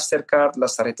Visa, Mastercard,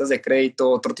 las tarjetas de crédito,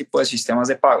 otro tipo de sistemas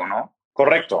de pago, ¿no?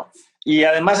 Correcto. Y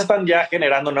además están ya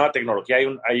generando nueva tecnología. Hay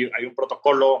un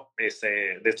protocolo de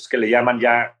estos que le llaman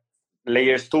ya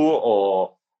Layers 2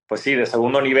 o, pues sí, de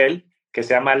segundo nivel, que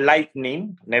se llama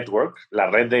Lightning Network, la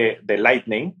red de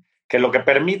Lightning, que lo que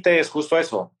permite es justo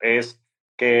eso, es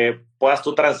que puedas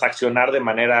tú transaccionar de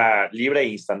manera libre e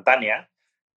instantánea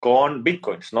con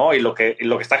bitcoins, ¿no? Y lo que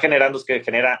está generando es que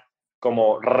genera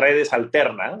como redes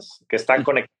alternas que están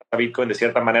conectadas a Bitcoin de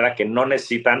cierta manera, que no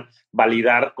necesitan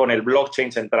validar con el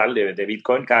blockchain central de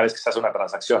Bitcoin cada vez que se hace una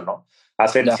transacción, ¿no?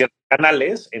 Hacen ciertos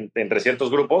canales entre ciertos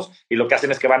grupos y lo que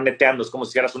hacen es que van neteando. Es como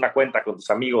si hicieras una cuenta con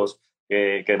tus amigos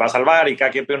que vas al bar y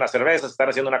cada quien pide una cerveza, están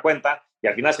haciendo una cuenta y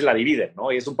al final se la dividen,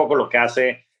 ¿no? Y es un poco lo que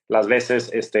hace las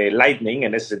veces Lightning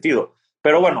en ese sentido.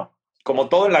 Pero bueno, como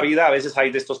todo en la vida, a veces hay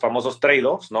de estos famosos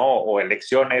trade-offs, ¿no? O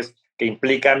elecciones que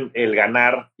implican el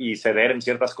ganar y ceder en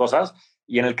ciertas cosas.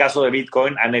 Y en el caso de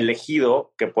Bitcoin han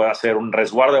elegido que pueda ser un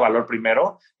resguardo de valor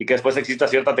primero y que después exista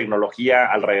cierta tecnología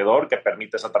alrededor que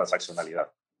permite esa transaccionalidad.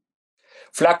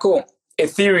 Flaco,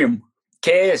 Ethereum,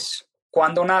 ¿qué es?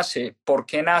 ¿Cuándo nace? ¿Por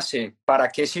qué nace? ¿Para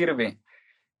qué sirve?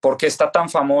 ¿Por qué está tan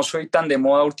famoso y tan de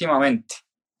moda últimamente?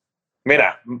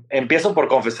 Mira, empiezo por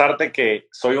confesarte que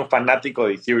soy un fanático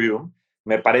de Ethereum.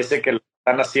 Me parece que lo que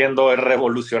están haciendo es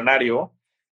revolucionario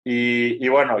y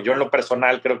bueno, yo en lo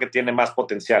personal creo que tiene más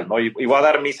potencial, ¿no? Y voy a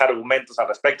dar mis argumentos al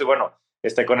respecto. Y bueno,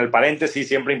 con el paréntesis,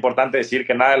 siempre importante decir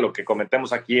que nada de lo que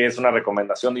comentemos aquí es una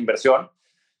recomendación de inversión.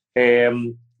 Eh,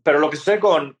 pero lo que sucede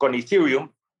con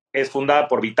Ethereum es fundada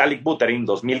por Vitalik Buterin en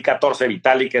 2014.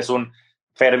 Vitalik es un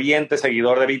ferviente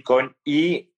seguidor de Bitcoin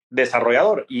y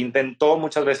desarrollador. Intentó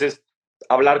muchas veces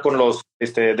hablar con los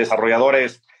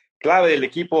desarrolladores clave del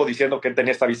equipo diciendo que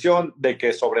tenía esta visión de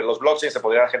que sobre los blockchains se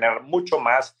podría generar mucho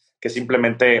más que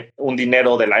simplemente un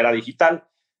dinero de la era digital.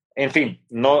 En fin,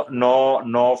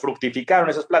 no fructificaron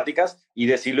esas pláticas y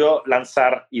decidió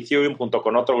lanzar Ethereum junto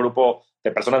con otro grupo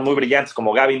de personas muy brillantes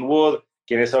como Gavin Wood,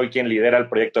 quien es hoy quien lidera el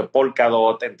proyecto de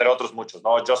Polkadot, entre otros muchos,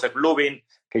 ¿no? Joseph Lubin,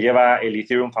 que lleva el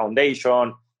Ethereum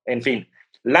Foundation, en fin.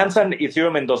 Lanzan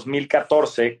Ethereum en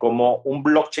 2014 como un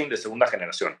blockchain de segunda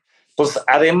generación. Entonces,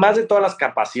 además de todas las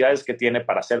capacidades que tiene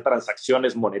para hacer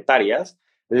transacciones monetarias,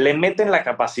 le meten la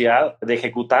capacidad de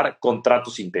ejecutar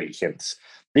contratos inteligentes.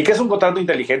 ¿Y qué es un contrato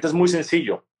inteligente? Es muy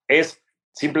sencillo. Es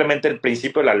simplemente el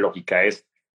principio de la lógica. Es,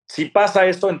 si pasa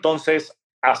esto, entonces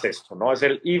haz esto, ¿no? Es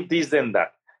el if this, then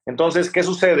that. Entonces, ¿qué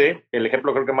sucede? El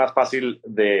ejemplo creo que más fácil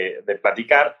de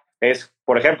platicar es,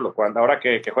 por ejemplo, ahora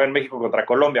que juega en México contra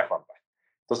Colombia, Juanpa.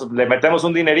 Entonces, le metemos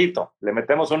un dinerito, le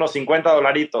metemos unos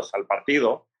 $50 al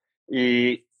partido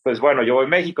y, pues bueno, yo voy a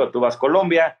México, tú vas a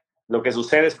Colombia. Lo que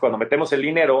sucede es que cuando metemos el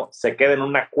dinero, se queda en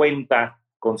una cuenta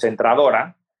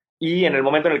concentradora y en el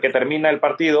momento en el que termina el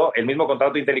partido, el mismo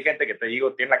contrato inteligente que te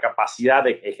digo tiene la capacidad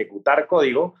de ejecutar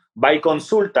código, va y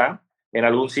consulta en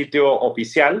algún sitio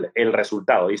oficial el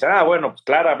resultado. Dice, bueno, pues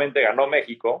claramente ganó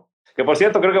México, que por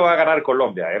cierto creo que va a ganar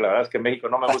Colombia. La verdad es que México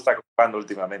no me gusta jugando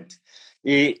últimamente.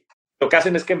 Y lo que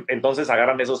hacen es que entonces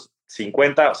agarran esos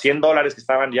 50, $100 que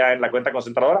estaban ya en la cuenta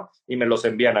concentradora y me los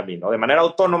envían a mí, ¿no? De manera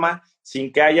autónoma,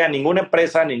 sin que haya ninguna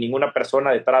empresa ni ninguna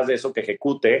persona detrás de eso que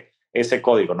ejecute ese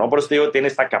código, ¿no? Por eso te digo, tiene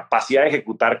esta capacidad de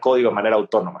ejecutar código de manera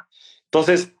autónoma.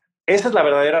 Entonces, esa es la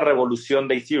verdadera revolución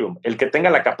de Ethereum, el que tenga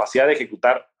la capacidad de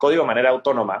ejecutar código de manera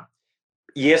autónoma,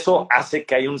 y eso hace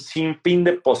que haya un sinfín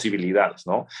de posibilidades,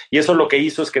 ¿no? Y eso lo que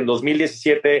hizo es que en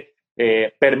 2017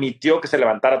 permitió que se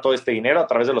levantara todo este dinero a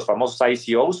través de los famosos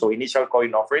ICOs o Initial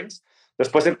Coin Offerings.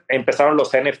 Después empezaron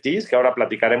los NFTs, que ahora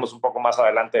platicaremos un poco más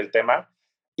adelante del tema.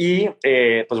 Y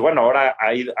pues bueno, ahora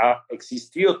ha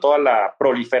existido toda la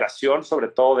proliferación, sobre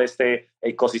todo de este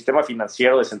ecosistema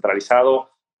financiero descentralizado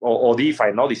o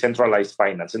DeFi, ¿no? Decentralized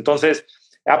Finance. Entonces,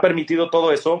 ha permitido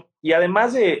todo eso y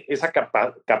además de esa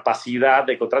capacidad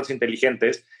de contratos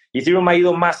inteligentes, Ethereum ha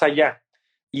ido más allá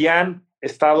y han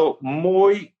estado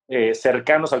muy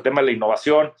cercanos al tema de la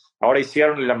innovación. Ahora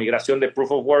hicieron la migración de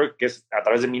Proof of Work, que es a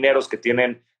través de mineros que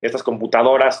tienen estas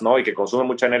computadoras, ¿no? Y que consumen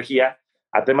mucha energía,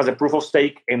 a temas de Proof of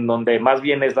Stake, en donde más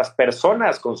bien es las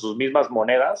personas con sus mismas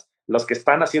monedas los que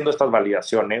están haciendo estas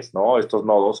validaciones, ¿no? Estos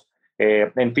nodos,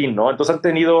 en fin, ¿no? Entonces han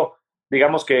tenido,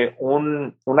 digamos que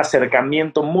un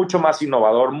acercamiento mucho más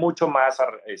innovador, mucho más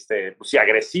pues sí,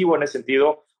 agresivo en ese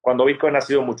sentido, cuando Bitcoin ha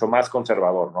sido mucho más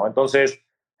conservador, ¿no? Entonces,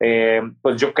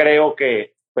 pues yo creo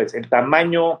que pues, el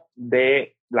tamaño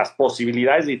de las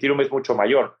posibilidades de Ethereum es mucho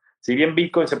mayor. Si bien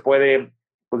Bitcoin se puede,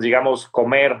 pues digamos,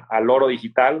 comer al oro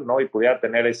digital, ¿no? Y pudiera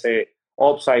tener ese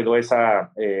upside o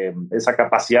esa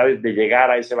capacidad de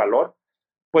llegar a ese valor,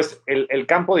 pues el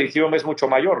campo de Ethereum es mucho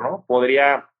mayor, ¿no?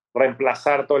 Podría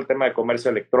reemplazar todo el tema de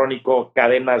comercio electrónico,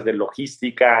 cadenas de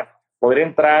logística, podría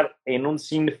entrar en un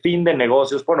sinfín de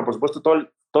negocios, bueno, por supuesto,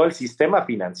 todo el sistema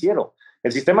financiero.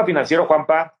 El sistema financiero,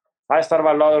 Juanpa, va a estar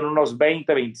valuado en unos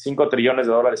 20, 25 trillones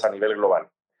de dólares a nivel global.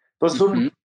 Entonces,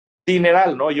 un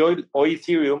dineral, ¿no? Y hoy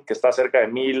Ethereum, que está cerca de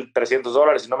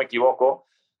 $1,300, si no me equivoco,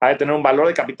 ha de tener un valor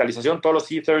de capitalización, todos los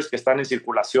Ethers que están en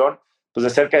circulación, pues de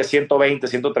cerca de 120,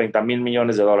 130 mil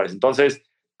millones de dólares. Entonces,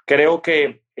 creo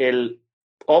que el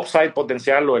upside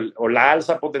potencial o la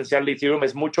alza potencial de Ethereum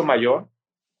es mucho mayor.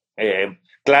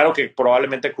 Claro que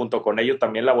probablemente junto con ello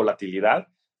también la volatilidad,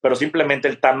 pero simplemente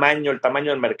el tamaño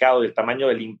del mercado y el tamaño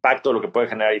del impacto de lo que puede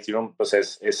generar Ethereum, pues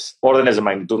es órdenes de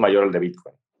magnitud mayor al de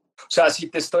Bitcoin. O sea, si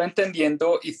te estoy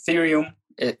entendiendo, Ethereum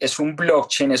es un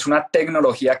blockchain, es una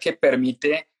tecnología que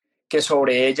permite que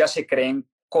sobre ella se creen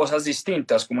cosas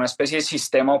distintas, como una especie de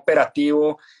sistema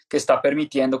operativo que está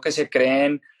permitiendo que se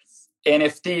creen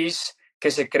NFTs,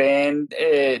 que se creen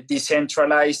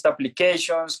decentralized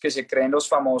applications, que se creen los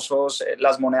famosos,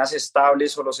 las monedas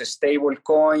estables o los stable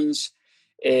coins,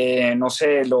 no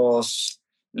sé,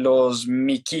 los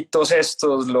miquitos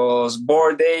estos, los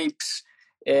Bored Apes,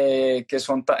 que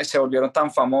se volvieron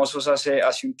tan famosos hace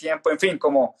un tiempo. En fin,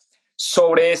 como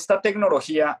sobre esta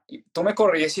tecnología, tú me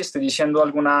corriges si estoy diciendo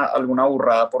alguna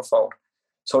burrada, por favor.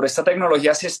 Sobre esta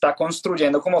tecnología se está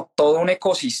construyendo como todo un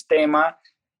ecosistema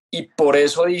y por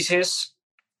eso dices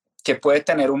que puede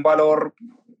tener un valor,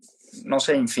 no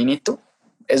sé, infinito.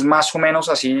 ¿Es más o menos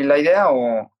así la idea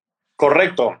o...?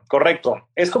 Correcto, correcto.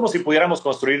 Es como si pudiéramos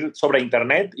construir sobre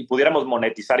Internet y pudiéramos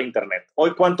monetizar Internet.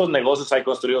 Hoy, ¿cuántos negocios hay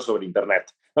construidos sobre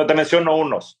Internet? No te menciono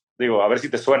unos, digo, a ver si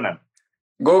te suenan.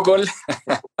 Google,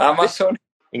 Amazon.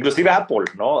 Inclusive Apple,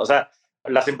 ¿no? O sea,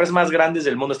 las empresas más grandes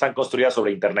del mundo están construidas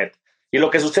sobre Internet. Y lo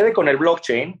que sucede con el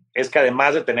blockchain es que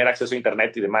además de tener acceso a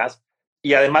Internet y demás,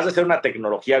 y además de ser una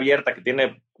tecnología abierta que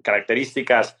tiene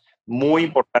características muy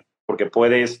importantes porque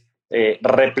puedes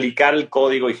replicar el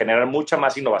código y generar mucha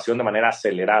más innovación de manera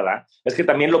acelerada, es que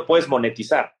también lo puedes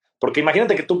monetizar. Porque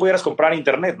imagínate que tú pudieras comprar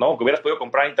Internet, ¿no? Que hubieras podido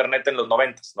comprar Internet en los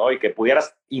 90s, ¿no? Y que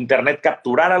pudieras Internet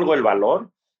capturar algo del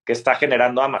valor que está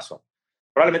generando Amazon.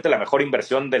 Probablemente la mejor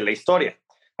inversión de la historia.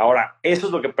 Ahora, eso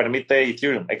es lo que permite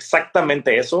Ethereum.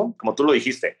 Exactamente eso, como tú lo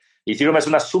dijiste. Ethereum es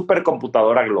una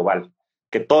supercomputadora global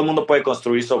que todo el mundo puede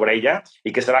construir sobre ella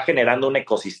y que se va generando un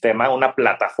ecosistema, una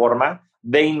plataforma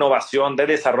de innovación, de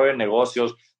desarrollo de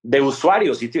negocios, de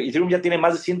usuarios. Ethereum ya tiene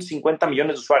más de 150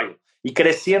 millones de usuarios y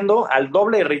creciendo al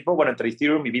doble de ritmo, bueno, entre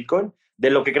Ethereum y Bitcoin, de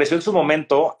lo que creció en su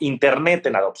momento Internet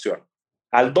en adopción,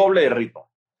 al doble de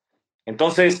ritmo.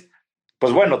 Entonces,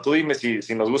 pues bueno, tú dime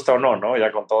si nos gusta o no, ¿no?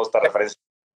 Ya con toda esta referencia.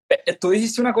 Tú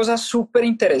dijiste una cosa súper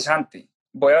interesante.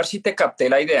 Voy a ver si te capté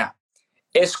la idea.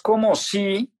 Es como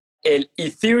si el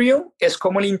Ethereum es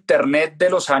como el Internet de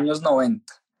los años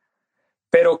 90,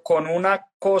 pero con una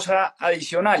cosa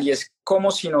adicional, y es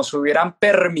como si nos hubieran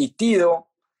permitido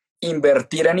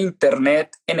invertir en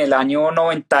Internet en el año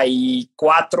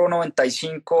 94,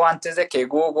 95, antes de que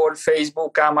Google,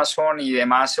 Facebook, Amazon y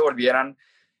demás se volvieran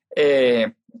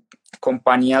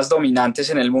compañías dominantes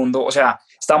en el mundo. O sea,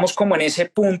 estamos como en ese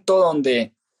punto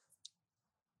donde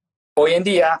hoy en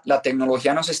día la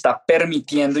tecnología nos está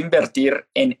permitiendo invertir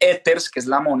en Ethers, que es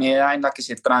la moneda en la que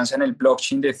se transa en el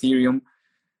blockchain de Ethereum,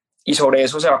 y sobre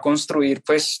eso se va a construir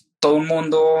pues todo un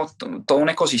mundo, todo un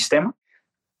ecosistema.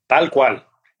 Tal cual.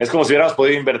 Es como si hubiéramos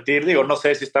podido invertir, digo, no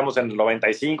sé si estamos en el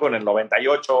 95, en el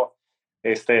 98,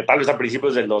 tal vez a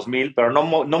principios del 2000, pero no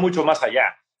mucho más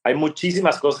allá. Hay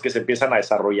muchísimas cosas que se empiezan a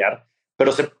desarrollar,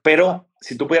 pero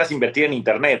si tú pudieras invertir en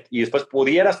Internet y después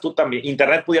pudieras tú también,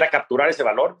 Internet pudiera capturar ese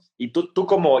valor y tú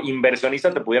como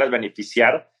inversionista te pudieras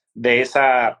beneficiar de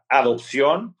esa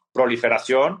adopción,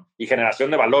 proliferación y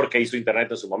generación de valor que hizo Internet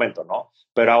en su momento, ¿no?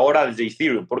 Pero ahora desde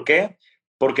Ethereum. ¿Por qué?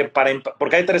 Porque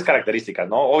hay tres características,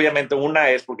 ¿no? Obviamente una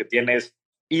es porque tienes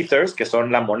Ethers, que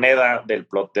son la moneda del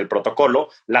protocolo.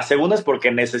 La segunda es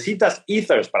porque necesitas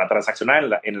Ethers para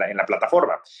transaccionar en la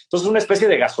plataforma. Entonces es una especie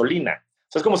de gasolina.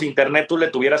 O sea, es como si Internet tú le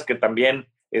tuvieras que también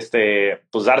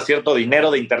pues dar cierto dinero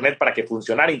de Internet para que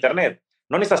funcionara Internet.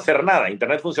 No necesitas hacer nada.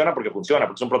 Internet funciona, porque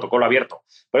es un protocolo abierto.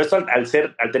 Pero esto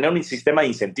al tener un sistema de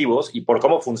incentivos y por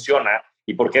cómo funciona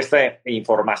y porque esta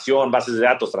información, bases de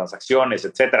datos, transacciones,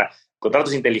 etcétera,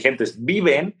 contratos inteligentes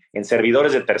viven en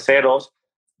servidores de terceros,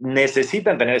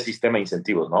 necesitan tener el sistema de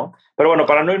incentivos, ¿no? Pero bueno,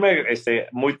 para no irme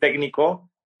muy técnico,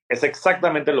 es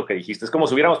exactamente lo que dijiste. Es como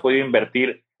si hubiéramos podido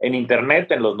invertir en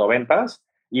Internet en los 90s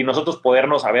y nosotros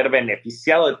podernos haber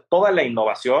beneficiado de toda la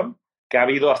innovación que ha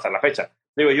habido hasta la fecha.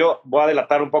 Digo, yo voy a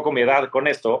delatar un poco mi edad con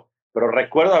esto, pero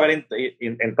recuerdo haber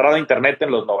entrado a Internet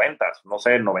en los 90s, no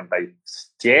sé,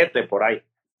 97, por ahí.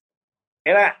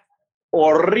 Era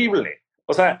horrible.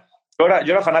 O sea, yo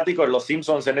era fanático de los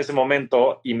Simpsons en ese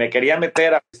momento y me quería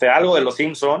meter a algo de los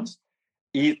Simpsons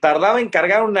y tardaba en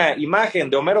cargar una imagen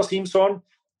de Homero Simpson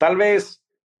tal vez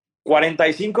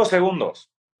 45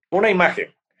 segundos. Una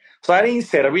imagen. O sea, era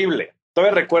inservible.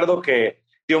 Todavía recuerdo que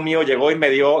tío mío llegó y me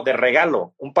dio de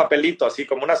regalo un papelito así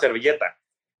como una servilleta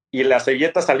y la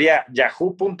servilleta salía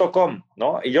yahoo.com,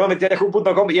 ¿no? Y yo me metí a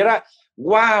yahoo.com y era,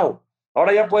 wow,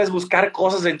 ahora ya puedes buscar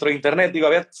cosas dentro de Internet. Digo,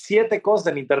 había 7 cosas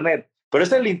en Internet, pero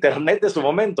es el Internet de su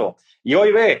momento. Y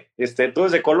hoy ve, tú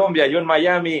desde Colombia, yo en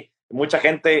Miami, mucha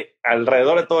gente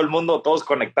alrededor de todo el mundo, todos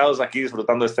conectados aquí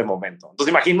disfrutando de este momento.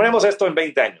 Entonces imaginemos esto en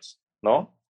 20 años,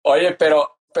 ¿no? Oye,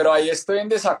 pero ahí estoy en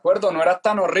desacuerdo, no era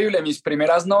tan horrible. Mis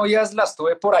primeras novias las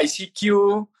tuve por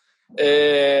ICQ,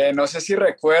 no sé si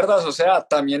recuerdas, o sea,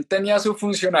 también tenía su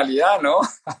funcionalidad, ¿no?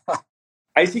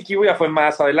 ICQ ya fue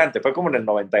más adelante, fue como en el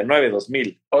 99,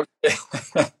 2000. Okay.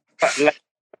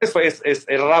 Es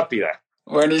rápida.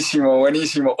 Buenísimo,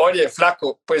 buenísimo. Oye,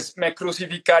 flaco, pues me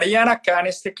crucificarían acá en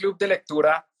este club de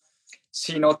lectura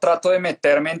si no trato de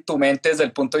meterme en tu mente desde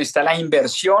el punto de vista de la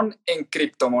inversión en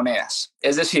criptomonedas.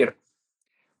 Es decir,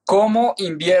 ¿cómo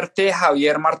invierte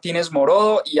Javier Martínez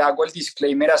Morodo? Y hago el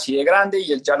disclaimer así de grande,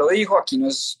 y él ya lo dijo, aquí no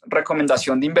es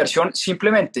recomendación de inversión,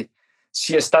 simplemente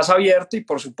si estás abierto, y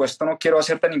por supuesto no quiero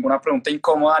hacerte ninguna pregunta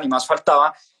incómoda, ni más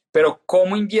faltaba, pero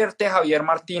 ¿cómo invierte Javier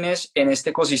Martínez en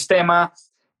este ecosistema?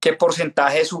 ¿Qué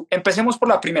porcentaje de su... Empecemos por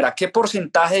la primera, ¿qué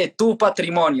porcentaje de tu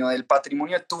patrimonio, del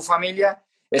patrimonio de tu familia,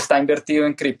 está invertido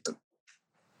en cripto?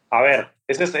 A ver,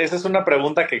 esa es una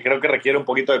pregunta que creo que requiere un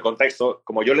poquito de contexto.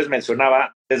 Como yo les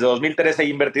mencionaba, desde 2013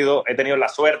 he tenido la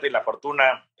suerte y la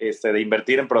fortuna de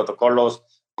invertir en protocolos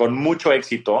con mucho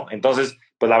éxito. Entonces,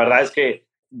 pues la verdad es que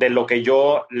de lo que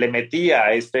yo le metía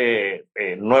a este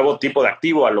nuevo tipo de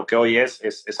activo a lo que hoy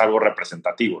es algo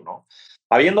representativo, ¿no?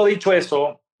 Habiendo dicho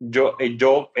eso, yo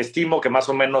estimo que más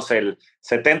o menos el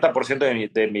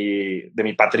 70% de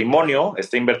mi patrimonio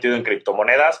está invertido en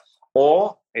criptomonedas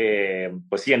o,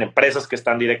 pues sí, en empresas que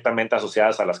están directamente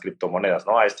asociadas a las criptomonedas,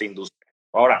 ¿no? A esta industria.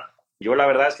 Ahora, yo la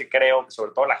verdad es que creo que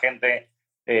sobre todo la gente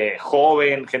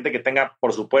joven, gente que tenga,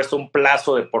 por supuesto, un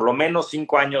plazo de por lo menos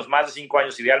 5 años, más de 5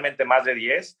 años, idealmente más de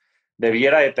 10,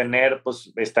 debiera de tener,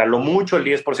 pues, a lo mucho el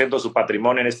 10% de su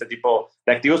patrimonio en este tipo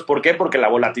de activos. ¿Por qué? Porque la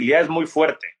volatilidad es muy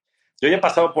fuerte. Yo ya he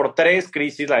pasado por 3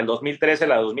 crisis, la del 2013,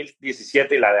 la del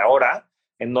 2017 y la de ahora,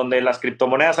 en donde las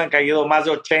criptomonedas han caído más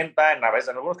de 80, en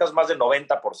algunos casos más de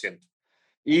 90%.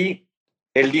 Y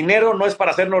el dinero no es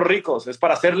para hacernos ricos, es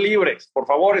para ser libres. Por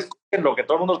favor, escuchen lo que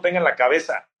todo el mundo tenga en la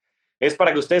cabeza. Es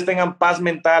para que ustedes tengan paz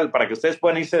mental, para que ustedes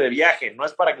puedan irse de viaje. No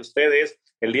es para que ustedes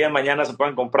el día de mañana se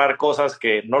puedan comprar cosas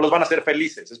que no los van a hacer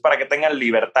felices. Es para que tengan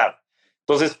libertad.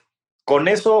 Entonces, con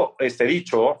eso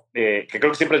dicho, que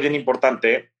creo que siempre es bien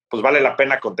importante, pues vale la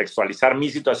pena contextualizar mi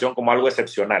situación como algo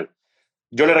excepcional.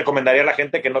 Yo le recomendaría a la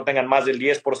gente que no tengan más del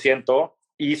 10%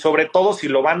 y sobre todo si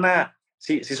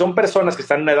son personas que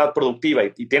están en una edad productiva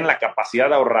y tienen la capacidad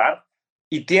de ahorrar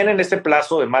y tienen ese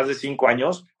plazo de más de 5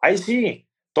 años, ahí sí,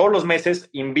 todos los meses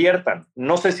inviertan.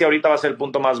 No sé si ahorita va a ser el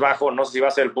punto más bajo, no sé si va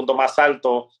a ser el punto más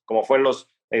alto, como fue los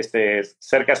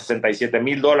cerca de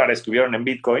 $67,000 que hubieron en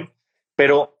Bitcoin,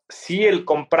 pero sí el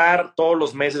comprar todos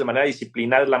los meses de manera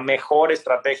disciplinada es la mejor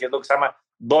estrategia, es lo que se llama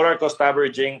dollar cost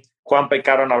averaging. Juan y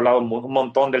Caro han hablado un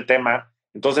montón del tema.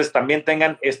 Entonces, también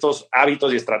tengan estos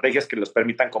hábitos y estrategias que les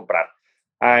permitan comprar.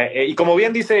 Y como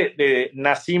bien dice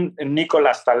Nassim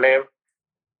Nicholas Taleb,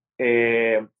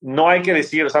 no hay que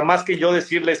decir, o sea, más que yo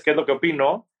decirles qué es lo que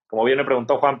opino, como bien me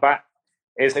preguntó Juanpa,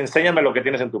 es enséñame lo que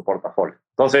tienes en tu portafolio.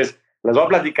 Entonces, les voy a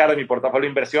platicar de mi portafolio de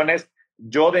inversiones.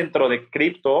 Yo dentro de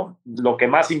cripto, lo que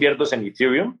más invierto es en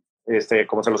Ethereum.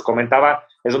 Como se los comentaba,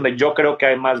 es donde yo creo que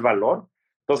hay más valor.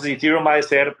 Entonces, Ethereum va a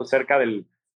ser pues, cerca del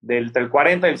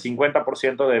 40 y el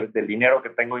 50% del dinero que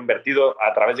tengo invertido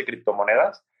a través de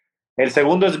criptomonedas. El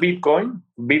segundo es Bitcoin.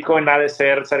 Bitcoin ha de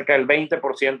ser cerca del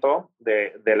 20%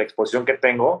 de la exposición que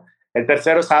tengo. El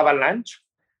tercero es Avalanche.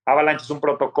 Avalanche es un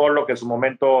protocolo que en su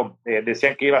momento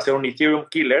decían que iba a ser un Ethereum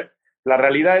killer. La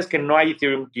realidad es que no hay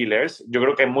Ethereum killers. Yo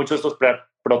creo que muchos de estos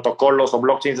protocolos o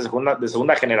blockchains de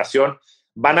segunda generación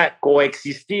van a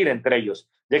coexistir entre ellos.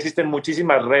 Ya existen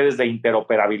muchísimas redes de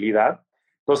interoperabilidad.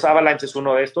 Entonces, Avalanche es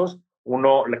uno de estos.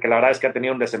 Uno que la verdad es que ha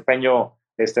tenido un desempeño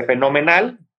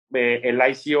fenomenal. El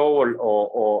ICO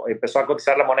o empezó a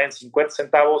cotizar la moneda en 50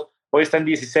 centavos, hoy está en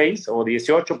 16 o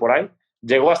 18 por ahí,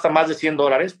 llegó hasta más de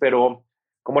 $100, pero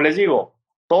como les digo,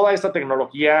 toda esta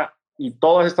tecnología y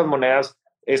todas estas monedas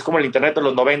es como el Internet de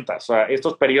los 90, o sea,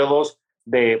 estos periodos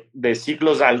de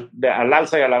ciclos al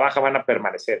alza y a la baja van a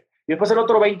permanecer. Y después el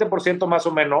otro 20% más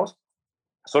o menos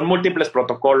son múltiples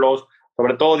protocolos,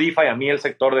 sobre todo DeFi. A mí el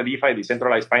sector de DeFi,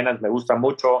 Decentralized Finance, me gusta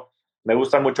mucho. Me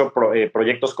gustan mucho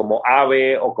proyectos como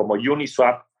Aave o como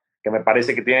Uniswap, que me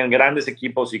parece que tienen grandes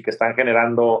equipos y que están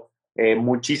generando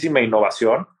muchísima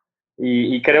innovación.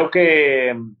 Y creo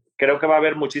que va a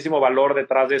haber muchísimo valor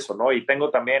detrás de eso, ¿no? Y tengo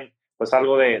también, pues,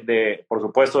 algo por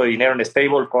supuesto, de dinero en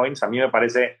stablecoins. A mí me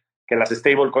parece que las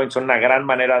stablecoins son una gran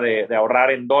manera de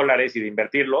ahorrar en dólares y de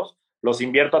invertirlos. Los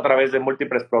invierto a través de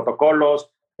múltiples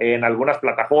protocolos, en algunas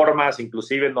plataformas,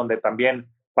 inclusive en donde también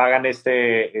pagan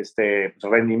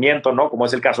rendimiento, ¿no? Como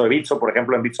es el caso de Bitso, por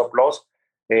ejemplo, en Bitso Plus.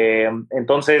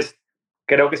 Entonces,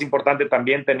 creo que es importante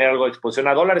también tener algo de exposición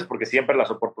a dólares porque siempre las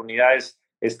oportunidades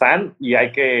están y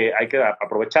hay que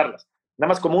aprovecharlas. Nada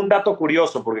más como un dato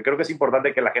curioso, porque creo que es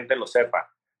importante que la gente lo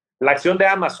sepa. La acción de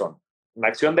Amazon,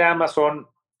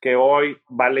 que hoy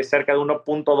vale cerca de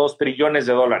 1.2 trillones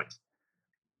de dólares.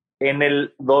 En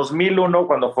el 2001,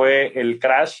 cuando fue el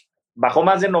crash, bajó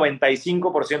más del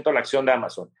 95% la acción de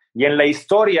Amazon. Y en la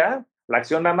historia, la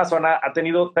acción de Amazon ha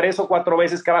tenido 3 o 4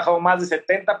 veces que ha bajado más de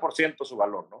 70% su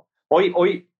valor, ¿no?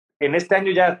 Hoy, en este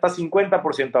año ya está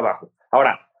 50% abajo.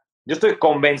 Ahora, yo estoy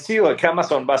convencido de que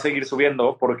Amazon va a seguir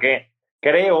subiendo porque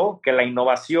creo que la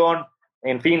innovación,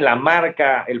 en fin, la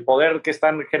marca, el poder que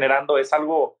están generando es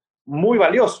algo muy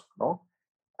valioso, ¿no?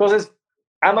 Entonces,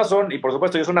 Amazon, y por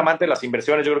supuesto yo soy un amante de las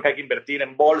inversiones, yo creo que hay que invertir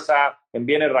en bolsa, en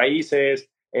bienes raíces,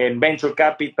 en venture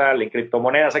capital, en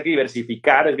criptomonedas, hay que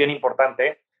diversificar, es bien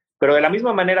importante, pero de la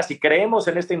misma manera, si creemos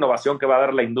en esta innovación que va a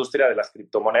dar la industria de las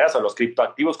criptomonedas o los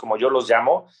criptoactivos, como yo los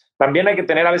llamo, también hay que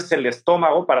tener a veces el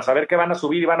estómago para saber que van a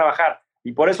subir y van a bajar.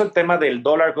 Y por eso el tema del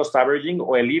dollar cost averaging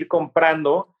o el ir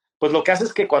comprando, pues lo que hace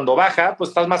es que cuando baja, pues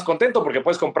estás más contento porque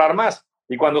puedes comprar más.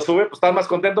 Y cuando sube, pues estás más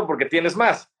contento porque tienes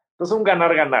más. Entonces, un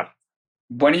ganar-ganar.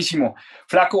 Buenísimo.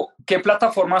 Flaco, ¿qué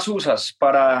plataformas usas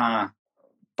para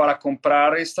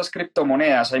comprar estas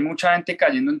criptomonedas? Hay mucha gente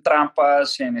cayendo en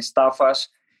trampas, en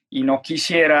estafas, y no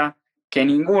quisiera que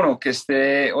ninguno que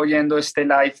esté oyendo este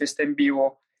live, este en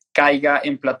vivo, caiga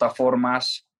en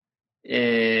plataformas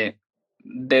de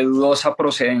dudosa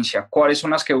procedencia. ¿Cuáles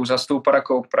son las que usas tú para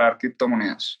comprar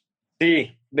criptomonedas?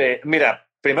 Sí, mira,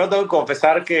 primero tengo que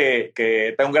confesar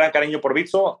que tengo un gran cariño por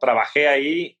Bitso. Trabajé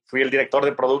ahí, fui el director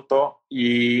de producto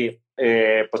y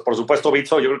pues por supuesto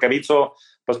Bitso, yo creo que Bitso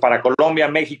pues para Colombia,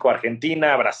 México,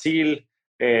 Argentina, Brasil,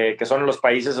 que son los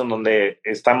países en donde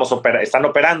están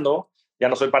operando. Ya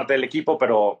no soy parte del equipo,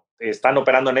 pero están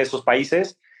operando en esos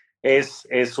países.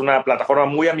 Es una plataforma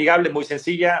muy amigable, muy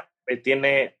sencilla,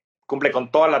 cumple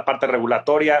con toda la parte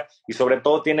regulatoria y sobre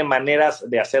todo tiene maneras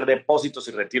de hacer depósitos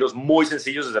y retiros muy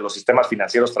sencillos desde los sistemas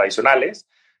financieros tradicionales.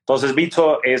 Entonces,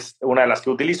 Bitso es una de las que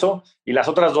utilizo y las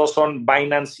otras dos son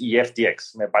Binance y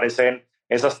FTX. Me parecen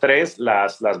esas tres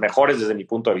las mejores desde mi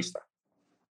punto de vista.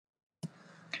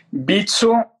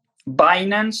 Bitso,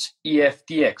 Binance y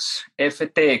FTX,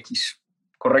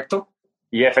 ¿correcto?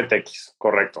 Y FTX,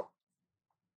 correcto.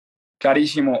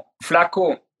 Clarísimo.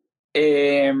 Flaco,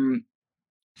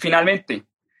 finalmente,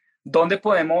 ¿dónde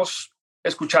podemos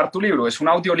escuchar tu libro? Es un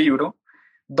audiolibro.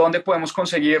 ¿Dónde podemos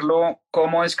conseguirlo?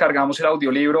 ¿Cómo descargamos el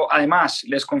audiolibro? Además,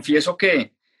 les confieso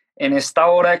que en esta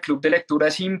hora de Club de Lectura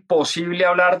es imposible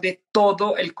hablar de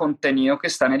todo el contenido que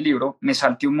está en el libro. Me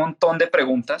salté un montón de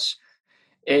preguntas.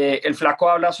 El Flaco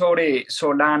habla sobre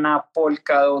Solana,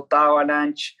 Polkadot,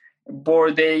 Avalanche,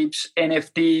 Bored Apes,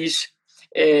 NFTs,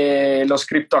 los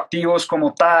criptoactivos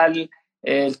como tal,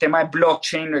 el tema de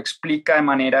blockchain lo explica de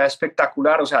manera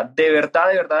espectacular. O sea, de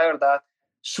verdad,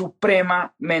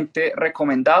 supremamente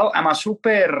recomendado. Además,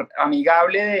 súper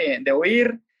amigable de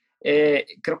oír.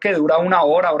 Creo que dura una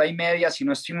hora y media, si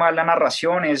no estoy mal, la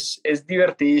narración es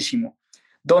divertidísimo.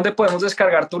 ¿Dónde podemos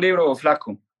descargar tu libro,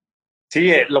 Flaco?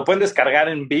 Sí, lo pueden descargar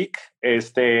en Vic.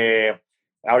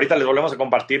 Ahorita les volvemos a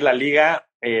compartir la liga.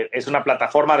 Es una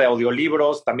plataforma de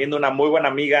audiolibros, también de una muy buena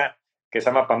amiga que se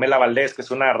llama Pamela Valdés, que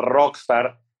es una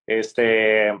rockstar.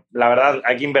 La verdad,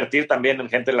 hay que invertir también en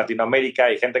gente en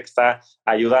Latinoamérica y gente que está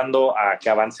ayudando a que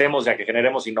avancemos y a que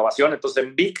generemos innovación. Entonces,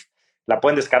 en Vic la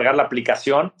pueden descargar la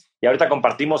aplicación y ahorita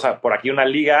compartimos por aquí una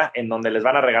liga en donde les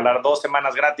van a regalar 2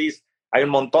 semanas gratis. Hay un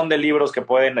montón de libros que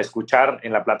pueden escuchar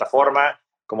en la plataforma.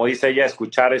 Como dice ella,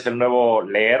 escuchar es el nuevo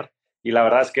leer y la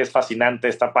verdad es que es fascinante,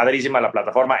 está padrísima la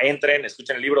plataforma. Entren,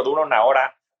 escuchen el libro, dura 1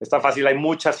 hora, está fácil, hay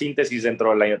mucha síntesis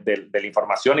dentro de la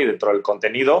información y dentro del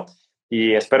contenido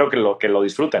y espero que lo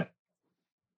disfruten.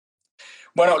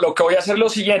 Bueno, lo que voy a hacer es lo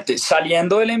siguiente,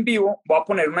 saliendo del en vivo voy a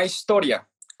poner una historia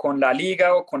con la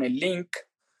liga o con el link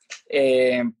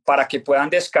para que puedan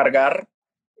descargar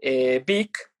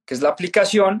Vic, que es la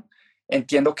aplicación.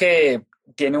 Entiendo que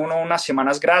tiene unas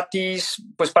semanas gratis,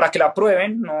 pues para que la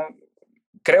prueben, ¿no?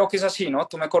 Creo que es así, ¿no?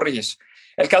 Tú me corriges.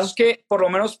 El caso es que por lo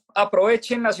menos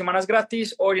aprovechen las semanas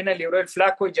gratis, oyen el libro del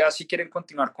Flaco y ya si quieren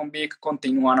continuar con Vic,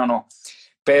 continúan o no.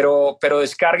 Pero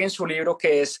descarguen su libro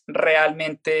que es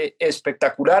realmente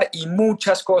espectacular y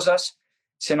muchas cosas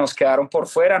se nos quedaron por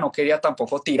fuera. No quería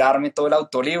tampoco tirarme todo el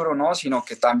autolibro, ¿no? Sino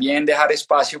que también dejar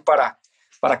espacio para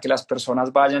que las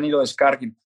personas vayan y lo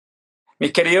descarguen.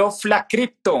 Mi querido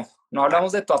Flacripto, no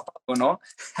hablamos de tu apago, ¿no?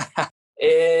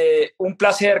 Un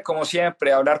placer, como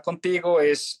siempre, hablar contigo.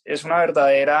 Es una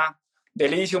verdadera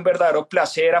delicia, un verdadero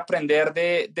placer aprender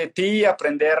de ti,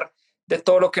 aprender de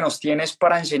todo lo que nos tienes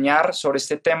para enseñar sobre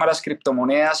este tema, las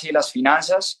criptomonedas y las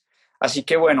finanzas. Así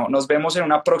que bueno, nos vemos en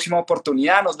una próxima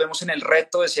oportunidad, nos vemos en el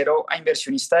reto de cero a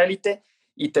inversionista élite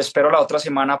y te espero la otra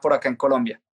semana por acá en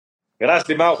Colombia. Gracias,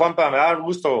 estimado Juanpa, me da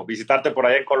gusto visitarte por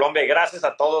allá en Colombia y gracias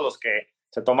a todos los que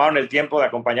se tomaron el tiempo de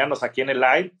acompañarnos aquí en el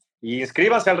live y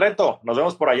inscríbanse al reto, nos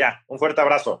vemos por allá. Un fuerte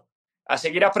abrazo. A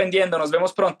seguir aprendiendo, nos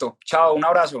vemos pronto. Chao, un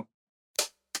abrazo.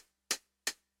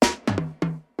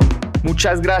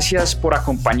 Muchas gracias por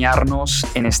acompañarnos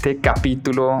en este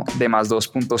capítulo de Más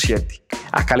 2.7.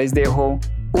 Acá les dejo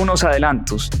unos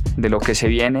adelantos de lo que se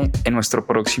viene en nuestro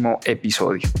próximo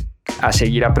episodio. A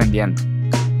seguir aprendiendo.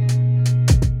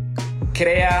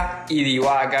 Crea y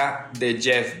divaga de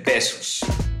Jeff Bezos.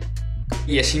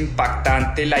 y es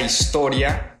impactante la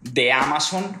historia de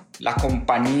Amazon, la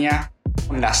compañía,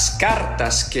 con las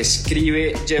cartas que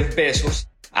escribe Jeff Bezos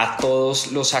a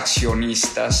todos los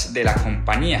accionistas de la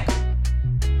compañía.